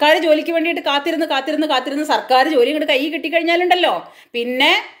ഈ സർക്കാർ ജോലിക്ക് വേണ്ടിയിട്ട് കാത്തിരുന്ന് സർക്കാർ ജോലി ഇങ്ങോട്ട് കൈ കിട്ടിക്കഴിഞ്ഞാലുണ്ടല്ലോ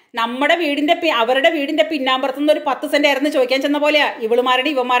പിന്നെ അവരുടെ വീടിന്റെ പിന്നാമ്പുറത്തുനിന്ന് ഒരു 10 സെന്റ് ആയിരുന്നു ചോദിക്കാൻ ചെന്ന പോലെയാ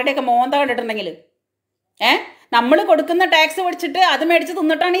ഇവന്മാരുടെ ഒക്കെ മോന്ത കണ്ടിട്ടുണ്ടെങ്കിൽ. നമ്മൾ കൊടുക്കുന്ന ടാക്സ് പഠിച്ചിട്ട് അത് മേടിച്ച്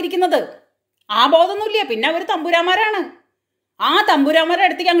തിന്നിട്ടാണ് ഇരിക്കുന്നത്. ആ ബോധമൊന്നുമില്ല. പിന്നെ അവർ തമ്പുരാന്മാരാണ്. ആ തമ്പുരാന്മാരുടെ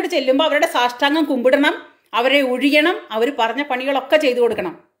അടുത്തേക്ക് അങ്ങോട്ട് ചെല്ലുമ്പോൾ അവരുടെ സാഷ്ടാംഗം കുമ്പിടണം, അവരെ ഒഴിയണം, അവർ പറഞ്ഞ പണികളൊക്കെ ചെയ്തു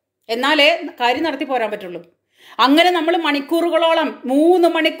കൊടുക്കണം. എന്നാലേ കാര്യം നടത്തി പോരാൻ പറ്റുള്ളൂ. അങ്ങനെ നമ്മൾ മണിക്കൂറുകളോളം 3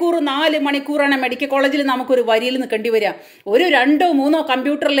 മണിക്കൂർ 4 മണിക്കൂറാണ് മെഡിക്കൽ കോളേജിൽ നമുക്കൊരു വരിയിൽ നിൽക്കേണ്ടി വരിക. ഒരു 2-3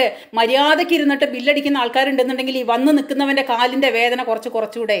 കമ്പ്യൂട്ടറിൽ മര്യാദയ്ക്ക് ഇരുന്നിട്ട് ബില്ലടിക്കുന്ന ആൾക്കാരുണ്ടെന്നുണ്ടെങ്കിൽ ഈ വന്ന് നിൽക്കുന്നവൻ്റെ കാലിൻ്റെ വേദന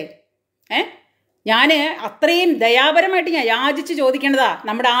കുറച്ചുകൂടെ ഞാൻ അത്രയും ദയാപരമായിട്ട് ഞാൻ യാചിച്ച് ചോദിക്കേണ്ടതാ.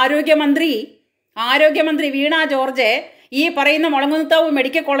 നമ്മുടെ ആരോഗ്യമന്ത്രി വീണ ജോർജ് ഈ പറയുന്ന മുളങ്കുന്നത്താവ്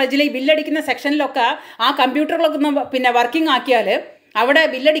മെഡിക്കൽ കോളേജിൽ ഈ ബില്ലടിക്കുന്ന സെക്ഷനിലൊക്കെ ആ കമ്പ്യൂട്ടറിലൊക്കെ ഒന്ന് പിന്നെ വർക്കിംഗ് ആക്കിയാൽ, അവിടെ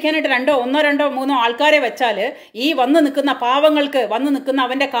ബില്ലടിക്കാനായിട്ട് 1, 2, 3 ആൾക്കാരെ വെച്ചാൽ ഈ വന്ന് നിൽക്കുന്ന പാവങ്ങൾക്ക്, വന്ന് നിൽക്കുന്ന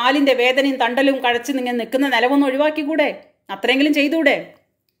അവൻ്റെ കാലിൻ്റെ വേദനയും തണ്ടലും കഴച്ച് നിങ്ങൾ നിൽക്കുന്ന നിലവൊന്നും ഒഴിവാക്കിക്കൂടെ? അത്രയെങ്കിലും ചെയ്തൂടെ?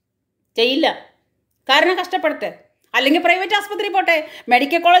 ചെയ്യില്ല. കാരണം കഷ്ടപ്പെടട്ടെ. അല്ലെങ്കിൽ പ്രൈവറ്റ് ആസ്പത്രി പോട്ടെ.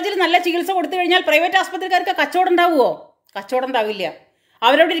 മെഡിക്കൽ കോളേജിൽ നല്ല ചികിത്സ കൊടുത്തു കഴിഞ്ഞാൽ പ്രൈവറ്റ് ആസ്പത്രിക്കാർക്ക് കച്ചവടം ഉണ്ടാവുമോ? കച്ചവടം ഉണ്ടാവില്ല.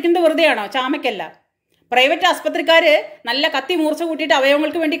 അവരോട് ഇരിക്കുന്നത് വെറുതെയാണോ? ചാമയ്ക്കല്ല. പ്രൈവറ്റ് ആസ്പത്രിക്കാർ നല്ല കത്തി മൂർച്ച കൂട്ടിയിട്ട്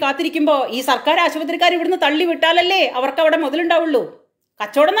അവയവങ്ങൾക്ക് വേണ്ടി കാത്തിരിക്കുമ്പോൾ ഈ സർക്കാർ ആശുപത്രിക്കാർ ഇവിടുന്ന് തള്ളി വിട്ടാലല്ലേ അവർക്ക് അവിടെ മുതലുണ്ടാവുള്ളൂ.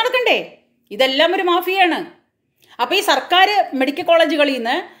 കച്ചവടം നടക്കണ്ടേ? ഇതെല്ലാം ഒരു മാഫിയാണ്. അപ്പോൾ ഈ സർക്കാർ മെഡിക്കൽ കോളേജുകളിൽ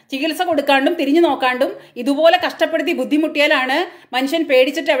നിന്ന് ചികിത്സ കൊടുക്കാണ്ടും തിരിഞ്ഞു നോക്കാണ്ടും ഇതുപോലെ കഷ്ടപ്പെടുത്തി ബുദ്ധിമുട്ടിയാലാണ് മനുഷ്യൻ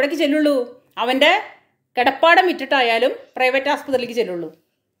പേടിച്ചിട്ട് എവിടേക്ക് ചെല്ലുള്ളൂ? അവൻ്റെ കിടപ്പാടം വിറ്റിട്ടായാലും പ്രൈവറ്റ് ആസ്പത്രിയിലേക്ക് ചെല്ലുള്ളൂ.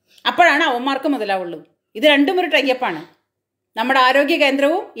 അപ്പോഴാണ് അവന്മാർക്ക് മുതലാവുള്ളൂ. ഇത് രണ്ടും ഒരു ടൈപ്പാണ്. നമ്മുടെ ആരോഗ്യ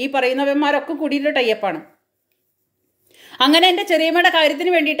കേന്ദ്രവും ഈ പറയുന്നവന്മാരൊക്കെ കൂടിയിട്ട് ടൈപ്പാണ്. അങ്ങനെ എൻ്റെ ചെറിയമ്മയുടെ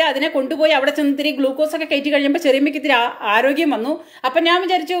കാര്യത്തിന് വേണ്ടിയിട്ട് അതിനെ കൊണ്ടുപോയി അവിടെ ചെന്ന് ഇത്തിരി ഗ്ലൂക്കോസൊക്കെ കയറ്റി കഴിയുമ്പോൾ ചെറിയമ്മയ്ക്ക് ഇത്തിരി ആരോഗ്യം വന്നു. അപ്പം ഞാൻ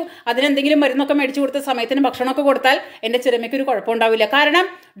വിചാരിച്ചു അതിനെന്തെങ്കിലും മരുന്നൊക്കെ മേടിച്ചു കൊടുത്ത സമയത്തിന് ഭക്ഷണമൊക്കെ കൊടുത്താൽ എൻ്റെ ചെറിയമ്മയ്ക്ക് ഒരു കുഴപ്പമുണ്ടാവില്ല. കാരണം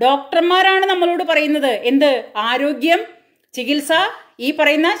ഡോക്ടർമാരാണ് നമ്മളോട് പറയുന്നത് എന്ത്? ആരോഗ്യം, ചികിത്സ, ഈ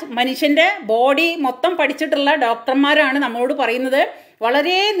പറയുന്ന മനുഷ്യൻ്റെ ബോഡി മൊത്തം പഠിച്ചിട്ടുള്ള ഡോക്ടർമാരാണ് നമ്മളോട് പറയുന്നത്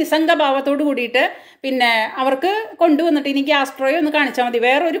വളരെ നിസ്സംഗഭാവത്തോട് കൂടിയിട്ട്. പിന്നെ അവർക്ക് കൊണ്ടുവന്നിട്ട് ഇനി ഗ്യാസ്ട്രോയോ ഒന്ന് കാണിച്ചാൽ മതി,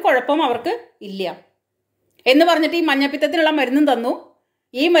 വേറൊരു കുഴപ്പവും അവർക്ക് ഇല്ല എന്ന് പറഞ്ഞിട്ട് ഈ മഞ്ഞപ്പിത്തത്തിനുള്ള മരുന്നും തന്നു.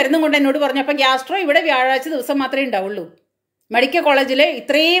 ഈ മരുന്നും കൊണ്ട് എന്നോട് പറഞ്ഞു, അപ്പം ഗ്യാസ്ട്രോ ഇവിടെ വ്യാഴാഴ്ച ദിവസം മാത്രമേ ഉണ്ടാവുള്ളൂ. മെഡിക്കൽ കോളേജിൽ,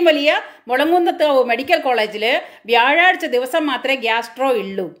 ഇത്രയും വലിയ മുളങ്കുന്നത്താവ് മെഡിക്കൽ കോളേജിൽ വ്യാഴാഴ്ച ദിവസം മാത്രമേ ഗ്യാസ്ട്രോ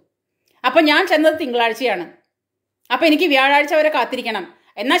ഉള്ളൂ. അപ്പം ഞാൻ ചെന്നത് തിങ്കളാഴ്ചയാണ്. അപ്പം എനിക്ക് വ്യാഴാഴ്ച വരെ കാത്തിരിക്കണം.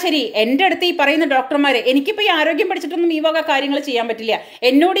 എന്നാൽ ശരി, എൻ്റെ അടുത്ത് ഈ പറയുന്ന ഡോക്ടർമാർ, എനിക്കിപ്പോൾ ഈ ആരോഗ്യം പഠിച്ചിട്ടൊന്നും ഈ വക കാര്യങ്ങൾ ചെയ്യാൻ പറ്റില്ല.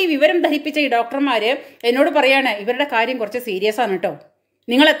 എന്നോട് ഈ വിവരം ധരിപ്പിച്ച ഈ ഡോക്ടർമാർ എന്നോട് പറയാണ്, ഇവരുടെ കാര്യം കുറച്ച് സീരിയസ് ആണ് കേട്ടോ,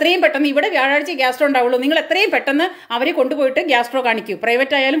 നിങ്ങൾ എത്രയും പെട്ടെന്ന്, ഇവിടെ വ്യാഴാഴ്ച ഗ്യാസ്ട്രോ ഉണ്ടാവുള്ളൂ, നിങ്ങൾ എത്രയും പെട്ടെന്ന് അവരെ കൊണ്ടുപോയിട്ട് ഗ്യാസ്ട്രോ കാണിക്കൂ.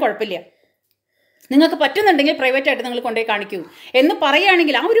 പ്രൈവറ്റ് ആയാലും കുഴപ്പമില്ല, നിങ്ങൾക്ക് പറ്റുന്നുണ്ടെങ്കിൽ പ്രൈവറ്റായിട്ട് നിങ്ങൾ കൊണ്ടുപോയി കാണിക്കൂ എന്ന്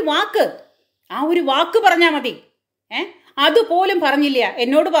പറയുകയാണെങ്കിൽ ആ ഒരു വാക്ക് പറഞ്ഞാൽ മതി. അതുപോലും പറഞ്ഞില്ല.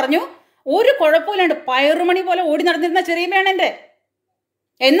 എന്നോട് പറഞ്ഞു ഒരു കുഴപ്പമില്ലാണ്ട് പയറുമണി പോലെ ഓടി നടന്നിരുന്ന ചെറിയമ്മയാണ് എൻ്റെ.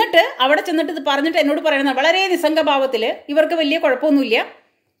 എന്നിട്ട് അവിടെ ചെന്നിട്ട് ഇത് പറഞ്ഞിട്ട് എന്നോട് പറയുന്നത് വളരെ നിസ്സംഗഭാവത്തിൽ, ഇവർക്ക് വലിയ കുഴപ്പമൊന്നുമില്ല,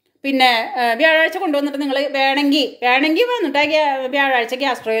 പിന്നെ വ്യാഴാഴ്ച കൊണ്ടുവന്നിട്ട് നിങ്ങൾ വേണമെങ്കിൽ വന്നിട്ട് വ്യാഴാഴ്ച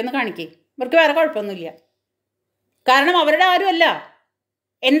ഗ്യാസ്ട്രോ ഒന്ന് കാണിക്കുക, ഇവർക്ക് വേറെ കുഴപ്പമൊന്നുമില്ല. കാരണം അവരുടെ ആരുമല്ല,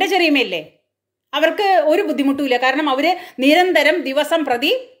 എൻ്റെ ചെറിയമ്മയല്ലേ, അവർക്ക് ഒരു ബുദ്ധിമുട്ടുമില്ല. കാരണം അവർ നിരന്തരം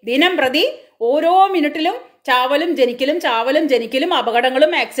ദിനം പ്രതി ഓരോ മിനിറ്റിലും ചാവലും ജനിക്കലും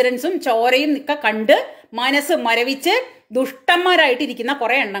അപകടങ്ങളും ആക്സിഡൻസും ചോരയും ഒക്കെ കണ്ട് മനസ്സ് മരവിച്ച് ദുഷ്ടന്മാരായിട്ടിരിക്കുന്ന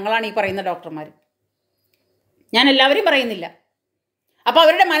കുറേ എണ്ണങ്ങളാണ് ഈ പറയുന്ന ഡോക്ടർമാർ. ഞാൻ എല്ലാവരും പറയുന്നില്ല. അപ്പോൾ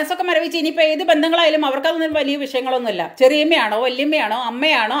അവരുടെ മനസ്സൊക്കെ മരവിച്ച് ഇനിയിപ്പോൾ ഏത് ബന്ധങ്ങളായാലും അവർക്കതൊന്നും വലിയ വിഷയങ്ങളൊന്നുമില്ല. ചെറിയമ്മയാണോ വല്യമ്മയാണോ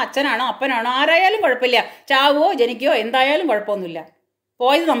അമ്മയാണോ അച്ഛനാണോ അപ്പനാണോ ആരായാലും കുഴപ്പമില്ല, ചാവോ ജനിക്കോ എന്തായാലും കുഴപ്പമൊന്നുമില്ല,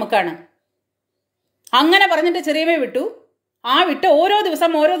 പോയത് നമുക്കാണ്. അങ്ങനെ പറഞ്ഞിട്ട് ചെറിയമ്മയെ വിട്ടു. വിട്ട് ഓരോ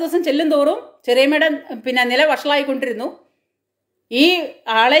ദിവസം ചെല്ലും തോറും ചെറിയമ്മയുടെ പിന്നെ നില വഷളായിക്കൊണ്ടിരുന്നു. ഈ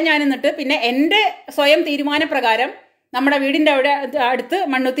ആളെ ഞാൻ എന്നിട്ട് പിന്നെ എൻ്റെ സ്വയം തീരുമാനപ്രകാരം നമ്മുടെ വീടിൻ്റെ അവിടെ അടുത്ത്,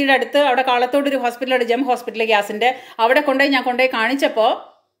 മണ്ണുത്തിയുടെ അടുത്ത്, അവിടെ കാളത്തോടൊരു ഹോസ്പിറ്റലുണ്ട്, ജം ഹോസ്പിറ്റൽ ഗ്യാസിൻ്റെ, അവിടെ ഞാൻ കൊണ്ടുപോയി കാണിച്ചപ്പോൾ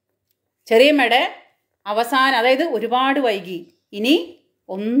ചെറിയമ്മയുടെ അവസാനം, അതായത് ഒരുപാട് വൈകി, ഇനി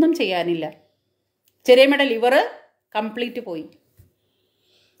ഒന്നും ചെയ്യാനില്ല. ചെറിയമ്മയുടെ ലിവർ കംപ്ലീറ്റ് പോയി.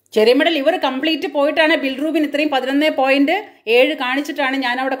 ചെറിയമ്മയുടെ ലിവർ കംപ്ലീറ്റ് പോയിട്ടാണ് ബിൽറൂബിൻ ഇത്രയും 11.7 കാണിച്ചിട്ടാണ്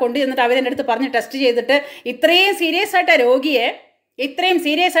ഞാൻ അവിടെ കൊണ്ടു ചെന്നിട്ട് അവരെൻ്റെ അടുത്ത് പറഞ്ഞ് ടെസ്റ്റ് ചെയ്തിട്ട് ഇത്രയും സീരിയസ് ആയിട്ട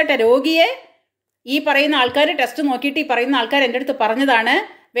രോഗിയെ ഈ പറയുന്ന ആൾക്കാർ ടെസ്റ്റ് നോക്കിയിട്ട് ഈ പറയുന്ന ആൾക്കാർ എൻ്റെ അടുത്ത് പറഞ്ഞതാണ്,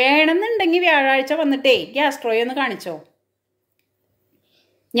 വേണമെന്നുണ്ടെങ്കിൽ വ്യാഴാഴ്ച വന്നിട്ടേ ഗ്യാസ്ട്രോയെ ഒന്ന് കാണിച്ചോ.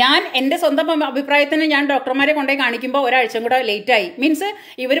 ഞാൻ എൻ്റെ സ്വന്തം അഭിപ്രായത്തിന് ഞാൻ ഡോക്ടർമാരെ കൊണ്ടുപോയി കാണിക്കുമ്പോൾ ഒരാഴ്ചയും കൂടെ ലേറ്റായി. മീൻസ്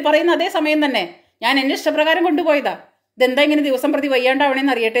ഇവർ പറയുന്ന അതേ സമയം തന്നെ ഞാൻ എൻ്റെ ഇഷ്ടപ്രകാരം കൊണ്ടുപോയതാ. ഇതെന്താ ഇങ്ങനെ ദിവസം പ്രതി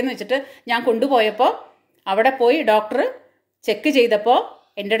വയ്യാണ്ടാവണേന്ന് അറിയട്ടെ എന്ന് വെച്ചിട്ട് ഞാൻ കൊണ്ടുപോയപ്പോൾ അവിടെ പോയി ഡോക്ടർ ചെക്ക് ചെയ്തപ്പോൾ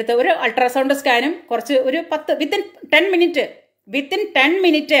എൻ്റെ അടുത്ത് ഒരു അൾട്രാസൗണ്ട് സ്കാനും കുറച്ച് ഒരു 10 വിത്തിൻ 10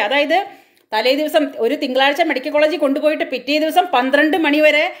 മിനിറ്റ്, അതായത് തലേ ദിവസം ഒരു തിങ്കളാഴ്ച മെഡിക്കൽ കോളേജിൽ കൊണ്ടുപോയിട്ട് പിറ്റേ ദിവസം 12 മണി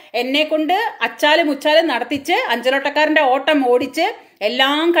വരെ എന്നെ കൊണ്ട് അച്ചാലും മുച്ചാലും നടത്തിച്ച് അഞ്ചലോട്ടക്കാരൻ്റെ ഓട്ടം ഓടിച്ച്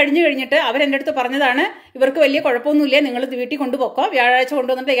എല്ലാം കഴിഞ്ഞിട്ട് അവരെൻ്റെ അടുത്ത് പറഞ്ഞതാണ്, ഇവർക്ക് വലിയ കുഴപ്പമൊന്നുമില്ല, നിങ്ങൾ വീട്ടിൽ കൊണ്ടുപോക്കോ, വ്യാഴാഴ്ച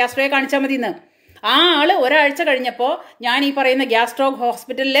കൊണ്ടുവന്നിട്ട് ഗ്യാസ്ട്രോയെ കാണിച്ചാൽ മതി എന്ന്. ആ ആള് ഒരാഴ്ച കഴിഞ്ഞപ്പോൾ ഞാൻ ഈ പറയുന്ന ഗ്യാസ്ട്രോ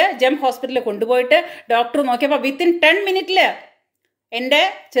ഹോസ്പിറ്റലിൽ, ജം ഹോസ്പിറ്റലിൽ കൊണ്ടുപോയിട്ട് ഡോക്ടർ നോക്കിയപ്പോൾ വിത്തിൻ 10 മിനിറ്റിൽ എൻ്റെ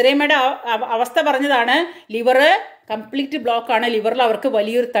ചെറിയമ്മയുടെ അവസ്ഥ പറഞ്ഞതാണ്, ലിവർ കംപ്ലീറ്റ് ബ്ലോക്കാണ്, ലിവറിൽ അവർക്ക്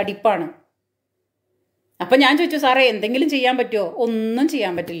വലിയൊരു തടിപ്പാണ്. അപ്പം ഞാൻ ചോദിച്ചു, സാറേ എന്തെങ്കിലും ചെയ്യാൻ പറ്റുമോ? ഒന്നും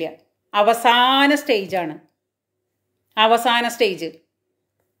ചെയ്യാൻ പറ്റില്ല, അവസാന സ്റ്റേജ്.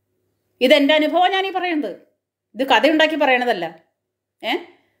 ഇതെൻ്റെ അനുഭവം ഞാനീ പറയുന്നത്, ഇത് കഥയുണ്ടാക്കി പറയണതല്ല.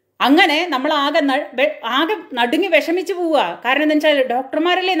 അങ്ങനെ നമ്മൾ ആകെ നടുങ്ങി വിഷമിച്ച് പോവുക. കാരണം എന്താ വെച്ചാൽ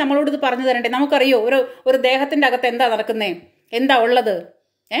ഡോക്ടർമാരല്ലേ നമ്മളോട് ഇത് പറഞ്ഞു തരണ്ടേ? നമുക്കറിയോ ഒരു ദേഹത്തിൻ്റെ അകത്ത് എന്താ നടക്കുന്നേ, എന്താ ഉള്ളത്?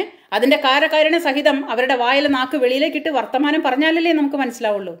 അതിൻ്റെ കാരകാരണ സഹിതം അവരുടെ വായിലെ നാക്ക് വെളിയിലേക്കിട്ട് വർത്തമാനം പറഞ്ഞാലല്ലേ നമുക്ക്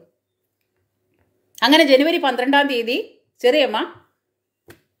മനസ്സിലാവുള്ളൂ. അങ്ങനെ ജനുവരി 12 ചെറിയമ്മ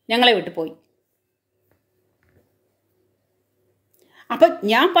ഞങ്ങളെ വിട്ടു പോയി. അപ്പം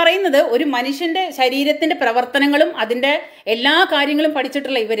ഞാൻ പറയുന്നത്, ഒരു മനുഷ്യൻ്റെ ശരീരത്തിൻ്റെ പ്രവർത്തനങ്ങളും അതിൻ്റെ എല്ലാ കാര്യങ്ങളും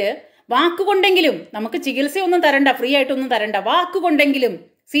പഠിച്ചിട്ടുള്ള ഇവർ വാക്കുകൊണ്ടെങ്കിലും, നമുക്ക് ചികിത്സയൊന്നും തരണ്ട, ഫ്രീ ആയിട്ടൊന്നും തരണ്ട, വാക്കുകൊണ്ടെങ്കിലും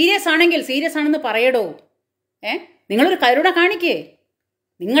സീരിയസ് ആണെങ്കിൽ സീരിയസ് ആണെന്ന് പറയടോ. നിങ്ങളൊരു കരുണ കാണിക്കേ.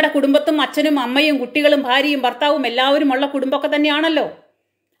 നിങ്ങളുടെ കുടുംബത്തും അച്ഛനും അമ്മയും കുട്ടികളും ഭാര്യയും ഭർത്താവും എല്ലാവരും ഉള്ള കുടുംബമൊക്കെ തന്നെയാണല്ലോ.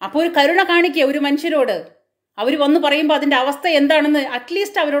 അപ്പോൾ ഒരു കരുണ കാണിക്കുക ഒരു മനുഷ്യരോട്. അവർ വന്ന് പറയുമ്പോൾ അതിൻ്റെ അവസ്ഥ എന്താണെന്ന്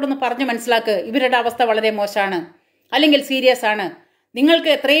അറ്റ്ലീസ്റ്റ് അവരോടൊന്ന് പറഞ്ഞ് മനസ്സിലാക്കുക. ഇവരുടെ അവസ്ഥ വളരെ മോശമാണ്, അല്ലെങ്കിൽ സീരിയസ് ആണ്, നിങ്ങൾക്ക്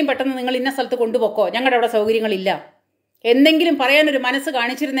എത്രയും പെട്ടെന്ന് നിങ്ങൾ ഇന്ന സ്ഥലത്ത് കൊണ്ടുപോക്കോ, ഞങ്ങളുടെ അവിടെ സൗകര്യങ്ങളില്ല, എന്തെങ്കിലും പറയാനൊരു മനസ്സ്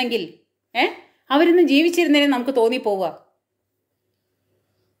കാണിച്ചിരുന്നെങ്കിൽ അവരിന്ന് ജീവിച്ചിരുന്നതിന് നമുക്ക് തോന്നിപ്പോവുക.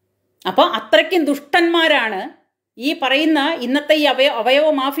 അപ്പോൾ അത്രയ്ക്കും ദുഷ്ടന്മാരാണ് ഈ പറയുന്ന ഇന്നത്തെ ഈ അവയവ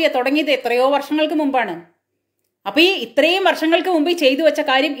മാഫിയ തുടങ്ങിയത് എത്രയോ വർഷങ്ങൾക്ക് മുമ്പാണ്. അപ്പോൾ ഈ ഇത്രയും വർഷങ്ങൾക്ക് മുമ്പ് ചെയ്തു വെച്ച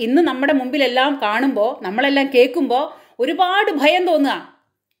കാര്യം ഇന്ന് നമ്മുടെ മുമ്പിലെല്ലാം കാണുമ്പോൾ, നമ്മളെല്ലാം കേൾക്കുമ്പോൾ ഒരുപാട് ഭയം തോന്നുക.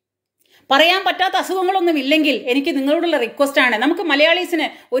 പറയാൻ പറ്റാത്ത അസുഖങ്ങളൊന്നും ഇല്ലെങ്കിൽ എനിക്ക് നിങ്ങളോടുള്ള റിക്വസ്റ്റാണ്, നമുക്ക് മലയാളീസിന്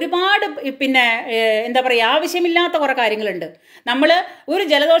ഒരുപാട് എന്താ പറയുക, ആവശ്യമില്ലാത്ത കുറേ കാര്യങ്ങളുണ്ട്. നമ്മൾ ഒരു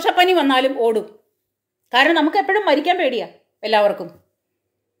ജലദോഷപ്പനി വന്നാലും ഓടും, കാരണം നമുക്ക് എപ്പോഴും മരിക്കാൻ പേടിയാണ് എല്ലാവർക്കും.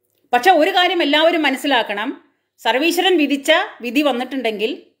 പക്ഷെ ഒരു കാര്യം എല്ലാവരും മനസ്സിലാക്കണം, സർവീശ്വരൻ വിധിച്ച വിധി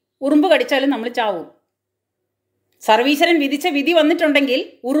വന്നിട്ടുണ്ടെങ്കിൽ ഉറുമ്പ് കടിച്ചാലും നമ്മൾ ചാവും. സർവീശ്വരൻ വിധിച്ച വിധി വന്നിട്ടുണ്ടെങ്കിൽ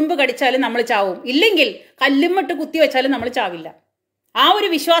ഉറുമ്പ് കടിച്ചാലും നമ്മൾ ചാവും, ഇല്ലെങ്കിൽ കല്ലുമിട്ട് കുത്തി വെച്ചാലും നമ്മൾ ചാവില്ല. ആ ഒരു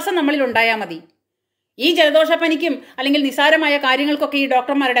വിശ്വാസം നമ്മളിൽ ഉണ്ടായാൽ മതി. ഈ ജലദോഷപ്പനിക്കും അല്ലെങ്കിൽ നിസാരമായ കാര്യങ്ങൾക്കൊക്കെ ഈ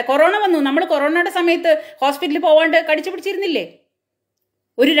ഡോക്ടർമാരുടെ കൊറോണ വന്നു, നമ്മൾ കൊറോണയുടെ സമയത്ത് ഹോസ്പിറ്റലിൽ പോവാണ്ട് കടിച്ചു പിടിച്ചിരുന്നില്ലേ?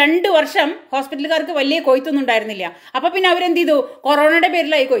 ഒരു 2 വർഷം ഹോസ്പിറ്റലുകാർക്ക് വലിയ കൊയ്ത്തൊന്നും ഉണ്ടായിരുന്നില്ല. അപ്പം പിന്നെ അവരെന്ത് ചെയ്തു? കൊറോണയുടെ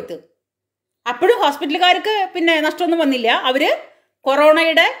പേരിലായി കൊയ്ത്ത്. അപ്പോഴും ഹോസ്പിറ്റലുകാർക്ക് നഷ്ടമൊന്നും വന്നില്ല. അവർ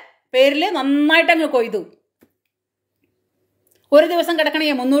കൊറോണയുടെ പേരിൽ നന്നായിട്ട് അങ്ങ് കൊയ്തു. ഒരു ദിവസം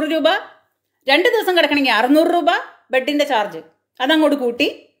കിടക്കണമെങ്കിൽ 300 രൂപ, 2 ദിവസം കിടക്കണമെങ്കിൽ 600 രൂപ ബെഡിൻ്റെ ചാർജ് അതങ്ങോട്ട് കൂട്ടി.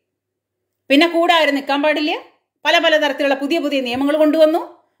 പിന്നെ കൂടെ ആരും നിൽക്കാൻ പാടില്ല. പല തരത്തിലുള്ള പുതിയ നിയമങ്ങൾ കൊണ്ടുവന്നു.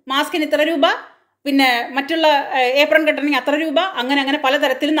 മാസ്കിന് ഇത്ര രൂപ, പിന്നെ മറ്റുള്ള ഏപ്രൺ കെട്ടണമെങ്കിൽ അത്ര രൂപ, അങ്ങനെ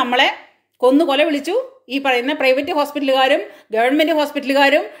പലതരത്തിലും നമ്മളെ കൊല വിളിച്ചു. ഈ പറയുന്ന പ്രൈവറ്റ് ഹോസ്പിറ്റലുകാരും ഗവൺമെൻറ്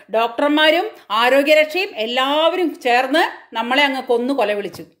ഹോസ്പിറ്റലുകാരും ഡോക്ടർമാരും ആരോഗ്യരക്ഷയും എല്ലാവരും ചേർന്ന് നമ്മളെ അങ്ങ് കൊല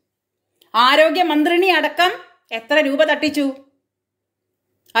വിളിച്ചു. ആരോഗ്യമന്ത്രിണി അടക്കം എത്ര രൂപ തട്ടിച്ചു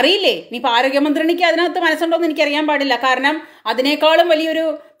അറിയില്ലേ? ഇനിയിപ്പോൾ ആരോഗ്യമന്ത്രിണിക്ക് അതിനകത്ത് മനസ്സുണ്ടോയെന്ന് എനിക്കറിയാൻ പാടില്ല. കാരണം അതിനേക്കാളും വലിയൊരു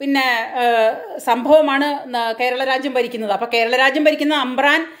സംഭവമാണ് കേരള രാജ്യം ഭരിക്കുന്നത്. അപ്പോൾ കേരള രാജ്യം ഭരിക്കുന്ന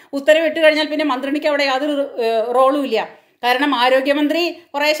അമ്പ്രാൻ ഉത്തരവിട്ട് കഴിഞ്ഞാൽ പിന്നെ മന്ത്രിണിക്ക് അവിടെ യാതൊരു റോളും ഇല്ല. കാരണം ആരോഗ്യമന്ത്രി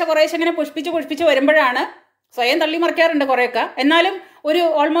കുറേശ്ശെ ഇങ്ങനെ പുഷ്പിച്ച് വരുമ്പോഴാണ്, സ്വയം തള്ളിമറിക്കാറുണ്ട് കുറേയൊക്കെ, എന്നാലും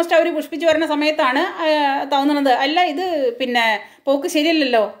ഓൾമോസ്റ്റ് അവർ പുഷ്പിച്ച് വരുന്ന സമയത്താണ് തോന്നുന്നത്, അല്ല ഇത് പോക്ക്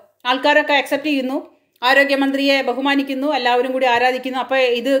ശരിയല്ലല്ലോ, ആൾക്കാരൊക്കെ അക്സെപ്റ്റ് ചെയ്യുന്നു, ആരോഗ്യമന്ത്രിയെ ബഹുമാനിക്കുന്നു, എല്ലാവരും കൂടി ആരാധിക്കുന്നു, അപ്പോൾ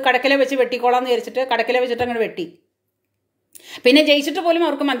ഇത് കടക്കലെ വെച്ച് വെട്ടിക്കോളാന്ന് വിചാരിച്ചിട്ട് കടക്കലെ വെച്ചിട്ട് അങ്ങോട്ട് വെട്ടി. പിന്നെ ജയിച്ചിട്ട് പോലും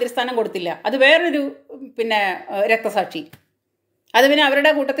അവർക്ക് മന്ത്രിസ്ഥാനം കൊടുത്തില്ല. അത് വേറൊരു രക്തസാക്ഷി, അത് പിന്നെ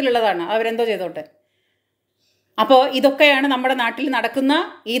അവരുടെ കൂട്ടത്തിലുള്ളതാണ്, അവരെന്തോ ചെയ്തോട്ടെ. അപ്പോൾ ഇതൊക്കെയാണ് നമ്മുടെ നാട്ടിൽ നടക്കുന്ന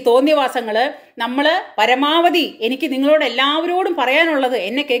ഈ തോന്നിയവാസങ്ങൾ. നമ്മൾ പരമാവധി, എനിക്ക് നിങ്ങളോട് എല്ലാവരോടും പറയാനുള്ളത്,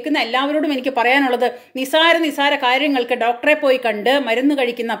 എന്നെ കേൾക്കുന്ന എല്ലാവരോടും എനിക്ക് പറയാനുള്ളത്, നിസാര കാര്യങ്ങൾക്ക് ഡോക്ടറെ പോയി കണ്ട് മരുന്ന്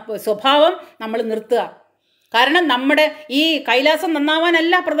കഴിക്കുന്ന സ്വഭാവം നമ്മൾ നിർത്തുക. കാരണം നമ്മുടെ ഈ കൈലാസം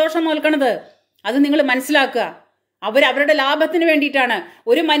നന്നാവാനല്ല പ്രദോഷം നോൽക്കണത്, അത് നിങ്ങൾ മനസ്സിലാക്കുക. അവരുടെ ലാഭത്തിന് വേണ്ടിയിട്ടാണ്.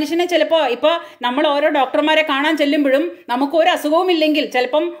 ഒരു മനുഷ്യനെ ചിലപ്പോൾ ഇപ്പോൾ നമ്മൾ ഓരോ ഡോക്ടർമാരെ കാണാൻ ചെല്ലുമ്പോഴും നമുക്ക് ഒരു അസുഖവും ഇല്ലെങ്കിൽ,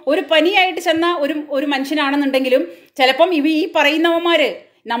 ചിലപ്പം ഒരു പനിയായിട്ട് ചെന്ന ഒരു മനുഷ്യനാണെന്നുണ്ടെങ്കിലും ചിലപ്പം ഈ പറയുന്നവന്മാർ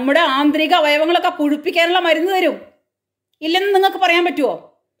നമ്മുടെ ആന്തരിക അവയവങ്ങളൊക്കെ പുഴുപ്പിക്കാനുള്ള മരുന്ന് തരും. ഇല്ലെന്ന് നിങ്ങൾക്ക് പറയാൻ പറ്റുമോ?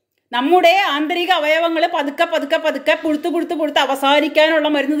 നമ്മുടെ ആന്തരിക അവയവങ്ങൾ പതുക്കെ പുഴുത്ത് അവസാനിക്കാനുള്ള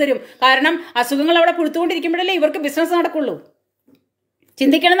മരുന്ന് തരും. കാരണം അസുഖങ്ങൾ അവിടെ പുഴുത്തുകൊണ്ടിരിക്കുമ്പോഴല്ലേ ഇവർക്ക് ബിസിനസ് നടക്കുള്ളൂ.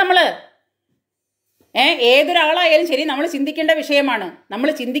 ചിന്തിക്കണം നമ്മൾ. ഏതൊരാളായാലും ശരി, നമ്മൾ ചിന്തിക്കേണ്ട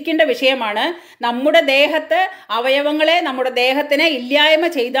വിഷയമാണ്. നമ്മുടെ ദേഹത്ത് അവയവങ്ങളെ, നമ്മുടെ ദേഹത്തിനെ ഇല്ലായ്മ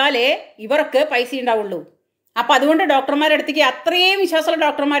ചെയ്താലേ ഇവർക്ക് പൈസ ഉണ്ടാവുള്ളൂ. അപ്പം അതുകൊണ്ട് ഡോക്ടർമാരുടെ അടുത്തേക്ക് അത്രയും വിശ്വാസമുള്ള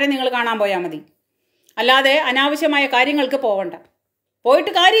ഡോക്ടർമാരെ നിങ്ങൾ കാണാൻ പോയാൽ മതി. അല്ലാതെ അനാവശ്യമായ കാര്യങ്ങൾക്ക് പോവണ്ട.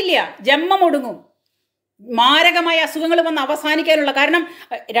 പോയിട്ട് കാര്യമില്ല, ജന്മം ഒടുങ്ങും. മാരകമായ അസുഖങ്ങൾ വന്ന് അവസാനിക്കാനുള്ള കാരണം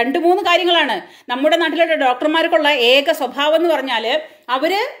 2-3 കാര്യങ്ങളാണ്. നമ്മുടെ നാട്ടിലെ ഡോക്ടർമാർക്കുള്ള ഏക സ്വഭാവം എന്ന് പറഞ്ഞാൽ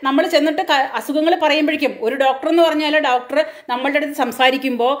അവർ നമ്മൾ ചെന്നിട്ട് അസുഖങ്ങൾ പറയുമ്പോഴേക്കും ഒരു ഡോക്ടർ എന്ന് പറഞ്ഞാൽ ഡോക്ടർ നമ്മളുടെ അടുത്ത്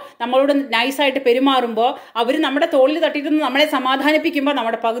സംസാരിക്കുമ്പോൾ നമ്മളോട് നൈസായിട്ട് പെരുമാറുമ്പോൾ അവർ നമ്മുടെ തോളിൽ തട്ടിയിട്ട് നമ്മളെ സമാധാനിപ്പിക്കുമ്പോൾ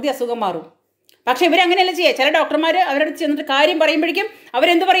നമ്മുടെ പകുതി അസുഖം മാറും. പക്ഷെ ഇവരങ്ങനെയല്ല ചെയ്യുക. ചില ഡോക്ടർമാർ അവരുടെ അടുത്ത് ചെന്നിട്ട് കാര്യം പറയുമ്പോഴേക്കും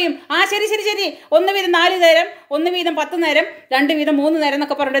അവരെന്ത് പറയും, ശരി 1 വീതം 4 നേരം, 1 വീതം 10 നേരം, 2 വീതം 3 നേരം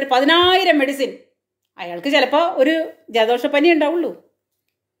എന്നൊക്കെ പറഞ്ഞിട്ട് ഒരു 10,000 മെഡിസിൻ. അയാൾക്ക് ചിലപ്പോൾ ഒരു ജലദോഷപ്പനി ഉണ്ടാവുള്ളൂ.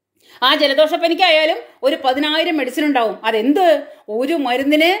 ആ ജലദോഷപ്പനിക്കായാലും ഒരു 10,000 മെഡിസിൻ ഉണ്ടാവും. അതെന്ത്, ഒരു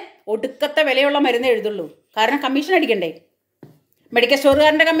മരുന്നിന് ഒടുക്കത്തെ വിലയുള്ള മരുന്ന് എഴുതുള്ളൂ. കാരണം കമ്മീഷൻ അടിക്കണ്ടേ? മെഡിക്കൽ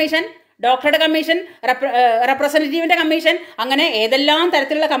സ്റ്റോറുകാരൻ്റെ കമ്മീഷൻ, ഡോക്ടറുടെ കമ്മീഷൻ, റെപ്രസെൻറ്റേറ്റീവിൻ്റെ കമ്മീഷൻ, അങ്ങനെ ഏതെല്ലാം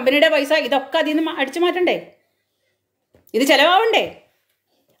തരത്തിലുള്ള കമ്പനിയുടെ പൈസ ഇതൊക്കെ അതിൽ നിന്ന് അടിച്ചു മാറ്റണ്ടേ? ഇത് ചിലവാവണ്ടേ?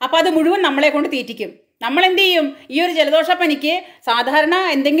 അപ്പം അത് മുഴുവൻ നമ്മളെ കൊണ്ട് തീറ്റിക്കും. നമ്മളെന്ത് ചെയ്യും? ഈ ഒരു ജലദോഷപ്പനിക്ക് സാധാരണ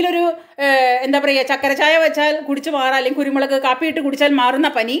എന്തെങ്കിലും ഒരു എന്താ പറയുക, ചക്കര ചായ വെച്ചാൽ കുടിച്ച് മാറാം, അല്ലെങ്കിൽ കുരുമുളക് കാപ്പി ഇട്ട് കുടിച്ചാൽ മാറുന്ന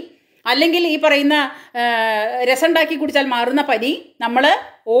പനി, അല്ലെങ്കിൽ ഈ പറയുന്ന രസം ഉണ്ടാക്കി കുടിച്ചാൽ മാറുന്ന പനി, നമ്മൾ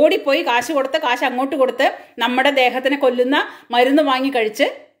ഓടിപ്പോയി കാശ് അങ്ങോട്ട് കൊടുത്ത് നമ്മുടെ ദേഹത്തിനെ കൊല്ലുന്ന മരുന്ന് വാങ്ങി കഴിച്ച്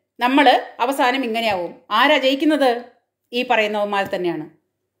നമ്മൾ അവസാനം ഇങ്ങനെയാവും. ആരാ ജയിക്കുന്നത്? ഈ പറയുന്നവന്മാർ തന്നെയാണ്.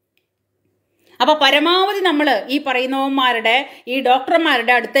 അപ്പോൾ പരമാവധി നമ്മൾ ഈ പറയുന്നവന്മാരുടെ, ഈ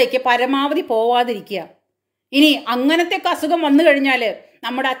ഡോക്ടർമാരുടെ അടുത്തേക്ക് പരമാവധി പോവാതിരിക്കുക. ഇനി അങ്ങനത്തെയൊക്കെ അസുഖം വന്നു കഴിഞ്ഞാൽ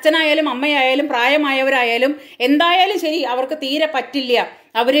നമ്മുടെ അച്ഛനായാലും അമ്മയായാലും പ്രായമായവരായാലും എന്തായാലും ശരി, അവർക്ക് തീരെ പറ്റില്ല.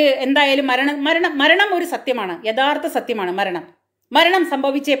 അവർ എന്തായാലും മരണം ഒരു സത്യമാണ്, യഥാർത്ഥ സത്യമാണ്. മരണം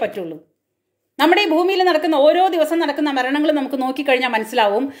സംഭവിച്ചേ പറ്റുള്ളൂ. നമ്മുടെ ഈ ഭൂമിയിൽ നടക്കുന്ന ഓരോ ദിവസം നടക്കുന്ന മരണങ്ങൾ നമുക്ക് നോക്കിക്കഴിഞ്ഞാൽ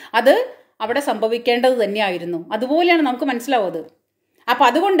മനസ്സിലാവും അത് അവിടെ സംഭവിക്കേണ്ടത് തന്നെയായിരുന്നു. അതുപോലെയാണ് നമുക്ക് മനസ്സിലാവുന്നത്. അപ്പം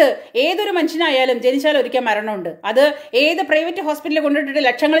അതുകൊണ്ട് ഏതൊരു മനുഷ്യനായാലും ജനിച്ചാൽ ഒരിക്കൽ മരണമുണ്ട്. അത് ഏത് പ്രൈവറ്റ് ഹോസ്പിറ്റലിൽ കൊണ്ടിട്ടിട്ട്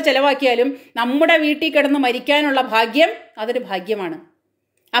ലക്ഷങ്ങൾ ചിലവാക്കിയാലും നമ്മുടെ വീട്ടിൽ കിടന്ന് മരിക്കാനുള്ള ഭാഗ്യം അതൊരു ഭാഗ്യമാണ്.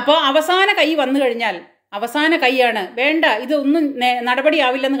 അപ്പോൾ അവസാന കൈ വന്നു കഴിഞ്ഞാൽ, അവസാന കൈയാണ് വേണ്ട, ഇതൊന്നും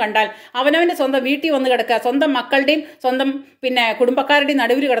നടപടിയാവില്ലെന്ന് കണ്ടാൽ അവനവൻ്റെ സ്വന്തം വീട്ടിൽ വന്ന് കിടക്കുക, സ്വന്തം മക്കളുടെയും സ്വന്തം കുടുംബക്കാരുടെയും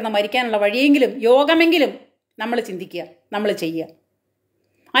നടുവിൽ കിടന്ന് മരിക്കാനുള്ള വഴിയെങ്കിലും യോഗമെങ്കിലും നമ്മൾ ചിന്തിക്കുക, നമ്മൾ ചെയ്യുക.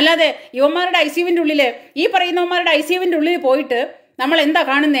 അല്ലാതെ യുവന്മാരുടെ ICUവിൻ്റെ ഉള്ളിൽ, ഈ പറയുന്നവന്മാരുടെ ICUവിൻ്റെ ഉള്ളിൽ പോയിട്ട് നമ്മൾ എന്താ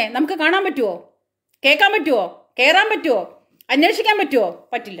കാണുന്നേ? നമുക്ക് കാണാൻ പറ്റുമോ? കേൾക്കാൻ പറ്റുമോ? കയറാൻ പറ്റുമോ? അന്വേഷിക്കാൻ പറ്റുമോ?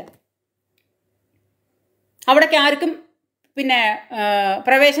 പറ്റില്ല. അവിടേക്ക് ആർക്കും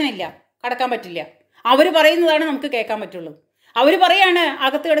പ്രവേശനമില്ല, കടക്കാൻ പറ്റില്ല. അവർ പറയുന്നതാണ് നമുക്ക് കേൾക്കാൻ പറ്റുള്ളൂ. അവർ പറയാണ്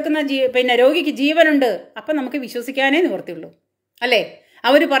അകത്ത് കിടക്കുന്ന രോഗിക്ക് ജീവനുണ്ട്, അപ്പം നമുക്ക് വിശ്വസിക്കാനേ നിവൃത്തിയുള്ളൂ, അല്ലേ?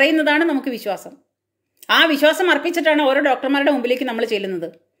 അവർ പറയുന്നതാണ് നമുക്ക് വിശ്വാസം. ആ വിശ്വാസം അർപ്പിച്ചിട്ടാണ് ഓരോ ഡോക്ടർമാരുടെ മുമ്പിലേക്ക് നമ്മൾ ചെല്ലുന്നത്.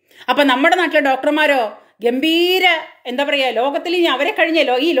 അപ്പം നമ്മുടെ നാട്ടിലെ ഡോക്ടർമാരോ ഗംഭീര എന്താ പറയുക, ലോകത്തിൽ ഇനി അവരെ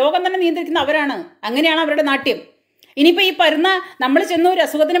കഴിഞ്ഞല്ലോ, ഈ ലോകം തന്നെ നിയന്ത്രിക്കുന്ന അവരാണ്. അങ്ങനെയാണ് അവരുടെ നാട്യം. ഇനിയിപ്പോൾ ഈ നമ്മൾ ചെന്ന ഒരു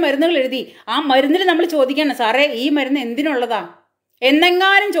അസുഖത്തിന് മരുന്നുകൾ എഴുതി, ആ മരുന്നിൽ നമ്മൾ ചോദിക്കണം, സാറേ ഈ മരുന്ന് എന്തിനുള്ളതാ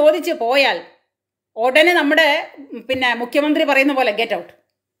എന്നെങ്ങാനും ചോദിച്ച് പോയാൽ ഉടനെ നമ്മുടെ മുഖ്യമന്ത്രി പറയുന്ന പോലെ ഗെറ്റ് ഔട്ട്.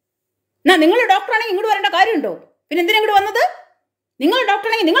 എന്നാ നിങ്ങൾ ഡോക്ടറാണെങ്കിൽ ഇങ്ങോട്ട് വരേണ്ട കാര്യമുണ്ടോ? പിന്നെ എന്തിനാ ഇങ്ങോട്ട് വന്നത്? നിങ്ങൾ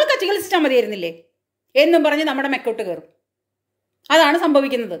ഡോക്ടറാണെങ്കിൽ നിങ്ങൾക്ക് ചികിത്സിച്ചാൽ മതിയായിരുന്നില്ലേ എന്നും പറഞ്ഞ് നമ്മുടെ മെക്കോട്ട് കയറും. അതാണ്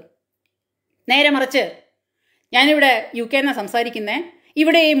സംഭവിക്കുന്നത്. നേരെ മറിച്ച് ഞാനിവിടെ UK എന്നാണ് സംസാരിക്കുന്നത്.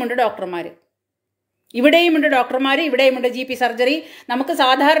 ഇവിടെയുമുണ്ട് ഡോക്ടർമാർ, ഇവിടെയുമുണ്ട് GP സർജറി. നമുക്ക്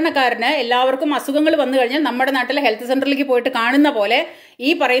സാധാരണക്കാരന് എല്ലാവർക്കും അസുഖങ്ങൾ വന്നു കഴിഞ്ഞാൽ നമ്മുടെ നാട്ടിലെ ഹെൽത്ത് സെൻ്ററിലേക്ക് പോയിട്ട് കാണുന്ന പോലെ ഈ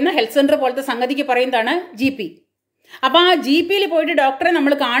പറയുന്ന ഹെൽത്ത് സെൻ്റർ പോലത്തെ സംഗതിക്ക് പറയുന്നതാണ് GP. അപ്പോൾ ആ GPയിൽ പോയിട്ട് ഡോക്ടറെ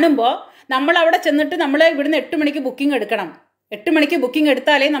നമ്മൾ കാണുമ്പോൾ നമ്മൾ അവിടെ ചെന്നിട്ട് നമ്മൾ ഇവിടുന്ന് 8 മണിക്ക് ബുക്കിംഗ് എടുക്കണം. 8 മണിക്ക് ബുക്കിംഗ്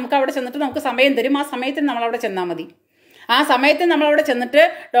എടുത്താലേ നമുക്ക് അവിടെ ചെന്നിട്ട് നമുക്ക് സമയം തരും. ആ സമയത്തിന് നമ്മളവിടെ ചെന്നാൽ മതി. ആ സമയത്ത് നമ്മളവിടെ ചെന്നിട്ട്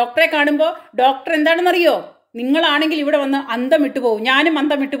ഡോക്ടറെ കാണുമ്പോൾ ഡോക്ടർ എന്താണെന്നറിയോ? നിങ്ങളാണെങ്കിൽ ഇവിടെ വന്ന് അന്തം വിട്ടു പോകും. ഞാനും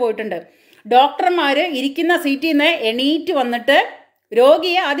അന്തം വിട്ടു പോയിട്ടുണ്ട്. ഡോക്ടർമാർ ഇരിക്കുന്ന സീറ്റിൽ നിന്ന് എണീറ്റ് വന്നിട്ട്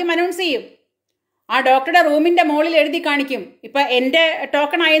രോഗിയെ ആദ്യം അനൗൺസ് ചെയ്യും. ആ ഡോക്ടറുടെ റൂമിൻ്റെ മുകളിൽ എഴുതി കാണിക്കും, ഇപ്പം എൻ്റെ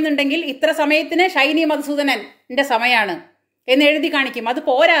ടോക്കൺ ആയെന്നുണ്ടെങ്കിൽ ഇത്ര സമയത്തിന് ഷൈനി മധുസൂദനൻ്റെ സമയമാണ് എന്ന് എഴുതി കാണിക്കും. അത്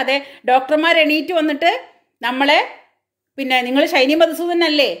പോരാതെ ഡോക്ടർമാർ എണീറ്റ് വന്നിട്ട് നമ്മളെ നിങ്ങൾ ഷൈനി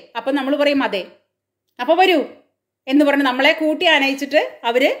മധുസൂദനല്ലേ? അപ്പം നമ്മൾ പറയും അതെ, അപ്പോൾ വരൂ എന്ന് പറഞ്ഞ് നമ്മളെ കൂട്ടി ആനയിച്ചിട്ട്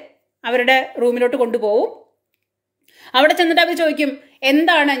അവരുടെ റൂമിലോട്ട് കൊണ്ടുപോകും. അവിടെ ചെന്നിട്ട് അവർ ചോദിക്കും,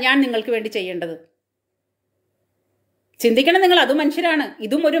 എന്താണ് ഞാൻ നിങ്ങൾക്ക് വേണ്ടി ചെയ്യേണ്ടത്? ചിന്തിക്കണം നിങ്ങൾ, അതും മനുഷ്യരാണ്,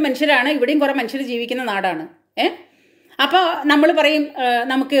 ഇതും ഒരു മനുഷ്യരാണ്, ഇവിടെയും കുറേ മനുഷ്യർ ജീവിക്കുന്ന നാടാണ്. അപ്പോൾ നമ്മൾ പറയും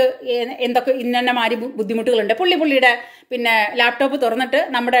നമുക്ക് എന്തൊക്കെ ഇന്ന മാതിരി ബുദ്ധിമുട്ടുകളുണ്ട്. പുള്ളിയുടെ ലാപ്ടോപ്പ് തുറന്നിട്ട്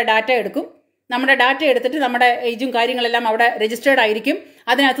നമ്മുടെ ഡാറ്റ എടുക്കും. നമ്മുടെ ഡാറ്റ എടുത്തിട്ട് നമ്മുടെ ഏജും കാര്യങ്ങളെല്ലാം അവിടെ രജിസ്റ്റേർഡ് ആയിരിക്കും.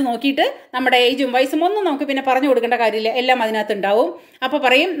 അതിനകത്ത് നോക്കിയിട്ട് നമ്മുടെ ഏജും വയസ്സും ഒന്നും നമുക്ക് പറഞ്ഞു കൊടുക്കേണ്ട കാര്യമില്ല, എല്ലാം അതിനകത്ത് ഉണ്ടാവും. അപ്പോൾ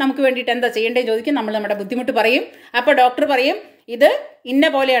പറയും നമുക്ക് വേണ്ടിയിട്ട് എന്താ ചെയ്യേണ്ടതെന്ന് ചോദിക്കും. നമ്മൾ നമ്മുടെ ബുദ്ധിമുട്ട് പറയും. അപ്പോൾ ഡോക്ടർ പറയും ഇത് ഇന്ന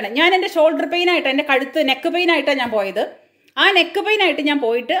പോലെയാണ്. ഞാൻ എൻ്റെ ഷോൾഡർ പെയിനായിട്ട്, എൻ്റെ കഴുത്ത് നെക്ക് പെയിനായിട്ടാണ് ഞാൻ പോയത്. ആ നെക്ക് പെയിനായിട്ട് ഞാൻ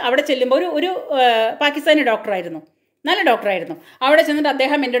പോയിട്ട് അവിടെ ചെല്ലുമ്പോൾ ഒരു പാകിസ്ഥാനി ഡോക്ടറായിരുന്നു. നല്ല ഡോക്ടറായിരുന്നു. അവിടെ ചെന്നിട്ട്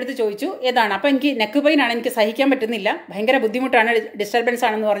അദ്ദേഹം എൻ്റെ അടുത്ത് ചോദിച്ചു ഏതാണ്. അപ്പോൾ എനിക്ക് നെക്ക് പെയിനാണ്, എനിക്ക് സഹിക്കാൻ പറ്റുന്നില്ല, ഭയങ്കര ബുദ്ധിമുട്ടാണ്, ഡിസ്റ്റർബൻസ്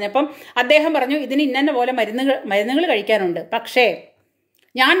ആണെന്ന് പറഞ്ഞപ്പം അദ്ദേഹം പറഞ്ഞു ഇതിന് ഇന്ന പോലെ മരുന്നുകൾ കഴിക്കാനുണ്ട്, പക്ഷേ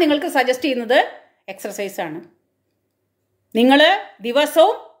ഞാൻ നിങ്ങൾക്ക് സജസ്റ്റ് ചെയ്യുന്നത് എക്സർസൈസാണ്. നിങ്ങൾ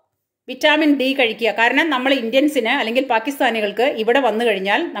ദിവസവും വിറ്റാമിൻ ഡി കഴിക്കുക. കാരണം നമ്മൾ ഇന്ത്യൻസിന് അല്ലെങ്കിൽ പാകിസ്ഥാനികൾക്ക് ഇവിടെ വന്നു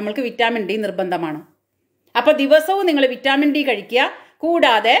കഴിഞ്ഞാൽ നമ്മൾക്ക് വിറ്റാമിൻ ഡി നിർബന്ധമാണ്. അപ്പോൾ ദിവസവും നിങ്ങൾ വിറ്റാമിൻ ഡി കഴിക്കുക.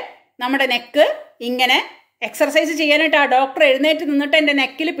 കൂടാതെ നമ്മുടെ നെക്ക് ഇങ്ങനെ എക്സർസൈസ് ചെയ്യാനായിട്ട് ആ ഡോക്ടർ എഴുന്നേറ്റ് നിന്നിട്ട് എൻ്റെ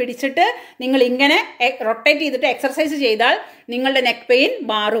നെക്കിൽ പിടിച്ചിട്ട് നിങ്ങൾ ഇങ്ങനെ റൊട്ടേറ്റ് ചെയ്തിട്ട് എക്സർസൈസ് ചെയ്താൽ നിങ്ങളുടെ നെക്ക് പെയിൻ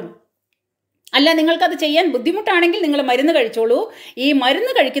മാറും. അല്ല നിങ്ങൾക്കത് ചെയ്യാൻ ബുദ്ധിമുട്ടാണെങ്കിൽ നിങ്ങൾ മരുന്ന് കഴിച്ചോളൂ. ഈ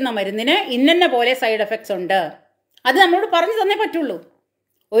മരുന്ന് കഴിക്കുന്ന മരുന്നിന് ഇന്ന പോലെ സൈഡ് എഫക്ട്സ് ഉണ്ട്, അത് നമ്മളോട് പറഞ്ഞു തന്നേ പറ്റുള്ളൂ.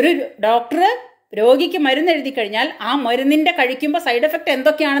 ഒരു ഡോക്ടർ രോഗിക്ക് മരുന്ന് എഴുതി കഴിഞ്ഞാൽ ആ മരുന്നിൻ്റെ കഴിക്കുമ്പോൾ സൈഡ് എഫക്റ്റ്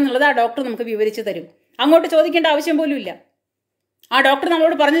എന്തൊക്കെയാണെന്നുള്ളത് ആ ഡോക്ടർ നമുക്ക് വിവരിച്ച് തരും. അങ്ങോട്ട് ചോദിക്കേണ്ട ആവശ്യം പോലും ഇല്ല. ആ ഡോക്ടർ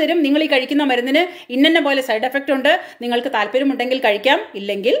നമ്മളോട് പറഞ്ഞു തരും നിങ്ങൾ ഈ കഴിക്കുന്ന മരുന്നിന് ഇന്ന പോലെ സൈഡ് എഫക്റ്റ് ഉണ്ട്, നിങ്ങൾക്ക് താല്പര്യമുണ്ടെങ്കിൽ കഴിക്കാം,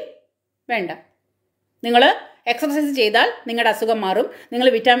 ഇല്ലെങ്കിൽ വേണ്ട. നിങ്ങൾ എക്സർസൈസ് ചെയ്താൽ നിങ്ങളുടെ അസുഖം മാറും. നിങ്ങൾ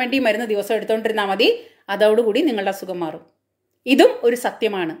വിറ്റാമിൻ ഡി മരുന്ന് ദിവസം എടുത്തുകൊണ്ടിരുന്നാൽ മതി, അതോടുകൂടി നിങ്ങളുടെ അസുഖം മാറും. ഇതും ഒരു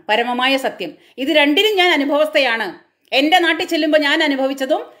സത്യമാണ്, പരമമായ സത്യം. ഇത് രണ്ടിനും ഞാൻ അനുഭവസ്ഥയാണ്. എൻ്റെ നാട്ടിൽ ചെല്ലുമ്പോൾ ഞാൻ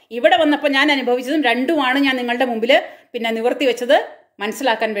അനുഭവിച്ചതും ഇവിടെ വന്നപ്പോൾ ഞാൻ അനുഭവിച്ചതും രണ്ടുമാണ് ഞാൻ നിങ്ങളുടെ മുമ്പിൽ നിവർത്തി വെച്ചത്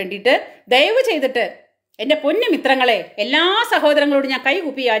മനസ്സിലാക്കാൻ വേണ്ടിയിട്ട്. ദയവ് ചെയ്തിട്ട് എൻ്റെ പൊന്നു മിത്രങ്ങളെ, എല്ലാ സഹോദരങ്ങളോടും ഞാൻ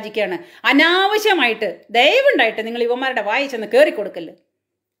കൈകൂപ്പി യാചിക്കുകയാണ്, അനാവശ്യമായിട്ട് ദയവുണ്ടായിട്ട് നിങ്ങൾ ഇവന്മാരുടെ വായി ചെന്ന് കയറി കൊടുക്കല്.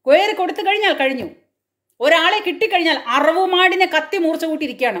 കയറി കൊടുത്തു കഴിഞ്ഞാൽ കഴിഞ്ഞു. ഒരാളെ കിട്ടിക്കഴിഞ്ഞാൽ അറവുമാടിനെ കത്തി മൂർച്ച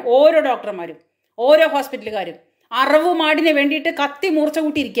കൂട്ടിയിരിക്കുകയാണ് ഓരോ ഡോക്ടർമാരും, ഓരോ ഹോസ്പിറ്റലുകാരും അറവുമാടിന് വേണ്ടിയിട്ട് കത്തി മൂർച്ച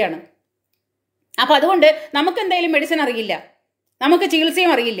കൂട്ടിയിരിക്കുകയാണ്. അപ്പം അതുകൊണ്ട് നമുക്ക് എന്തെങ്കിലും മെഡിസിൻ അറിയില്ല, നമുക്ക്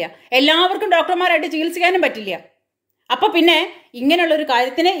ചികിത്സയും അറിയില്ല, എല്ലാവർക്കും ഡോക്ടർമാരായിട്ട് ചികിത്സിക്കാനും പറ്റില്ല. അപ്പോൾ പിന്നെ ഇങ്ങനെയുള്ളൊരു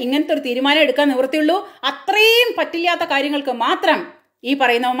കാര്യത്തിന് ഇങ്ങനത്തെ ഒരു തീരുമാനം എടുക്കാൻ നിവൃത്തിയുള്ളൂ. അത്രയും പറ്റില്ലാത്ത കാര്യങ്ങൾക്ക് മാത്രം ഈ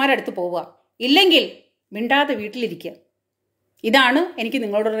പറയുന്നവന്മാരുടെ അടുത്ത് പോവുക, ഇല്ലെങ്കിൽ മിണ്ടാതെ വീട്ടിലിരിക്കുക. ഇതാണ് എനിക്ക്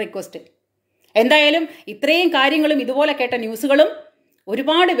നിങ്ങളോടുള്ള റിക്വസ്റ്റ്. എന്തായാലും ഇത്രയും കാര്യങ്ങളും ഇതുപോലെ കേട്ട ന്യൂസുകളും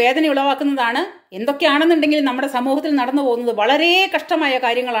ഒരുപാട് വേദന ഉളവാക്കുന്നതാണ്. എന്തൊക്കെയാണെന്നുണ്ടെങ്കിലും നമ്മുടെ സമൂഹത്തിൽ നടന്നു പോകുന്നത് വളരെ കഷ്ടമായ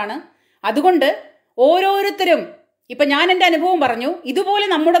കാര്യങ്ങളാണ്. അതുകൊണ്ട് ഓരോരുത്തരും, ഇപ്പം ഞാൻ എൻ്റെ അനുഭവം പറഞ്ഞു, ഇതുപോലെ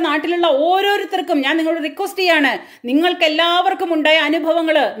നമ്മുടെ നാട്ടിലുള്ള ഓരോരുത്തർക്കും ഞാൻ നിങ്ങളോട് റിക്വസ്റ്റ് ചെയ്യാണ്, നിങ്ങൾക്ക് എല്ലാവർക്കും ഉണ്ടായ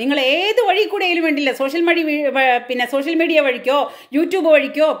അനുഭവങ്ങൾ നിങ്ങൾ ഏത് വഴി കൂടെ ആയാലും വേണ്ടില്ല, സോഷ്യൽ മീഡിയ വഴിക്കോ യൂട്യൂബ്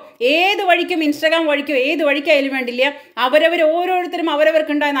വഴിക്കോ ഏത് വഴിക്കും ഇൻസ്റ്റാഗ്രാം വഴിക്കോ ഏത് വഴിക്കായാലും വേണ്ടില്ല, ഓരോരുത്തരും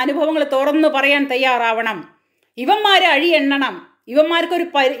അവരവർക്കുണ്ടായ അനുഭവങ്ങൾ തുറന്നു പറയാൻ തയ്യാറാവണം. ഇവന്മാരെ അഴിയെണ്ണണം.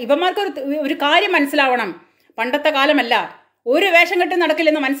 ഇവന്മാർക്കൊരു കാര്യം മനസ്സിലാവണം. പണ്ടത്തെ കാലമല്ല, ഒരു വേഷം കെട്ടി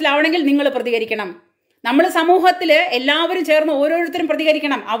നടക്കില്ലെന്ന് മനസ്സിലാവണമെങ്കിൽ നിങ്ങൾ പ്രതികരിക്കണം. നമ്മൾ സമൂഹത്തിൽ എല്ലാവരും ചേർന്ന് ഓരോരുത്തരും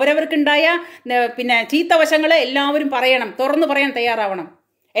പ്രതികരിക്കണം. അവരവർക്കുണ്ടായ ചീത്ത വശങ്ങൾ എല്ലാവരും പറയണം, തുറന്നു പറയാൻ തയ്യാറാവണം.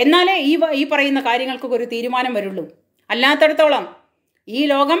 എന്നാലേ ഈ പറയുന്ന കാര്യങ്ങൾക്കൊക്കെ ഒരു തീരുമാനം വരുള്ളൂ. അല്ലാത്തടത്തോളം ഈ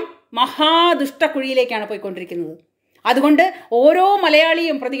ലോകം മഹാദുഷ്ടക്കുഴിയിലേക്കാണ് പോയിക്കൊണ്ടിരിക്കുന്നത്. അതുകൊണ്ട് ഓരോ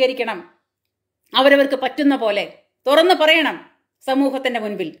മലയാളിയും പ്രതികരിക്കണം. അവരവർക്ക് പറ്റുന്ന പോലെ തുറന്നു പറയണം. സമൂഹത്തിൻ്റെ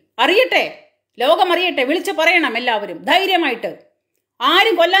മുൻപിൽ അറിയട്ടെ, ലോകം അറിയട്ടെ, വിളിച്ചു പറയണം എല്ലാവരും ധൈര്യമായിട്ട്.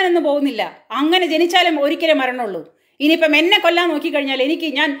 ആരും കൊല്ലാനൊന്നും പോകുന്നില്ല. അങ്ങനെ ജനിച്ചാലും ഒരിക്കലും മരണമുള്ളൂ. ഇനിയിപ്പം എന്നെ കൊല്ലാൻ നോക്കിക്കഴിഞ്ഞാൽ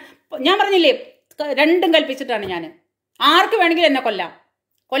ഞാൻ പറഞ്ഞില്ലേ, രണ്ടും കൽപ്പിച്ചിട്ടാണ് ഞാൻ. ആർക്ക് വേണമെങ്കിലും എന്നെ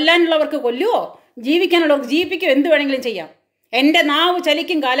കൊല്ലാനുള്ളവർക്ക് കൊല്ലുവോ, ജീവിക്കാനുള്ളവർക്ക് ജീവിപ്പിക്കുകയോ എന്ത് വേണമെങ്കിലും ചെയ്യാം. എൻ്റെ നാവ്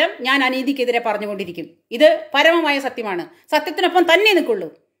ചലിക്കും കാലം ഞാൻ അനീതിക്കെതിരെ പറഞ്ഞുകൊണ്ടിരിക്കും. ഇത് പരമമായ സത്യമാണ്. സത്യത്തിനൊപ്പം തന്നെ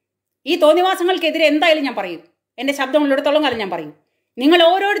നിൽക്കുള്ളൂ. ഈ തോന്നിവാസങ്ങൾക്കെതിരെ എന്തായാലും ഞാൻ പറയും. എൻ്റെ ശബ്ദമുള്ളിടത്തോളം കാലം ഞാൻ പറയും. നിങ്ങൾ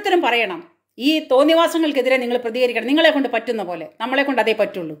ഓരോരുത്തരും പറയണം, ഈ തോന്നിവാസങ്ങൾക്കെതിരെ നിങ്ങൾ പ്രതികരിക്കണം. നിങ്ങളെ കൊണ്ട് പറ്റുന്ന പോലെ, നമ്മളെ കൊണ്ട് അതേ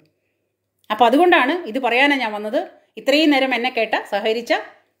പറ്റുള്ളൂ. അപ്പോൾ അതുകൊണ്ടാണ് ഇത് പറയാനാണ് ഞാൻ വന്നത്. ഇത്രയും നേരം എന്നെ കേട്ട സഹകരിച്ച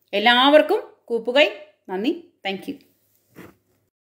എല്ലാവർക്കും കൂപ്പുകൈ, നന്ദി. Thank you.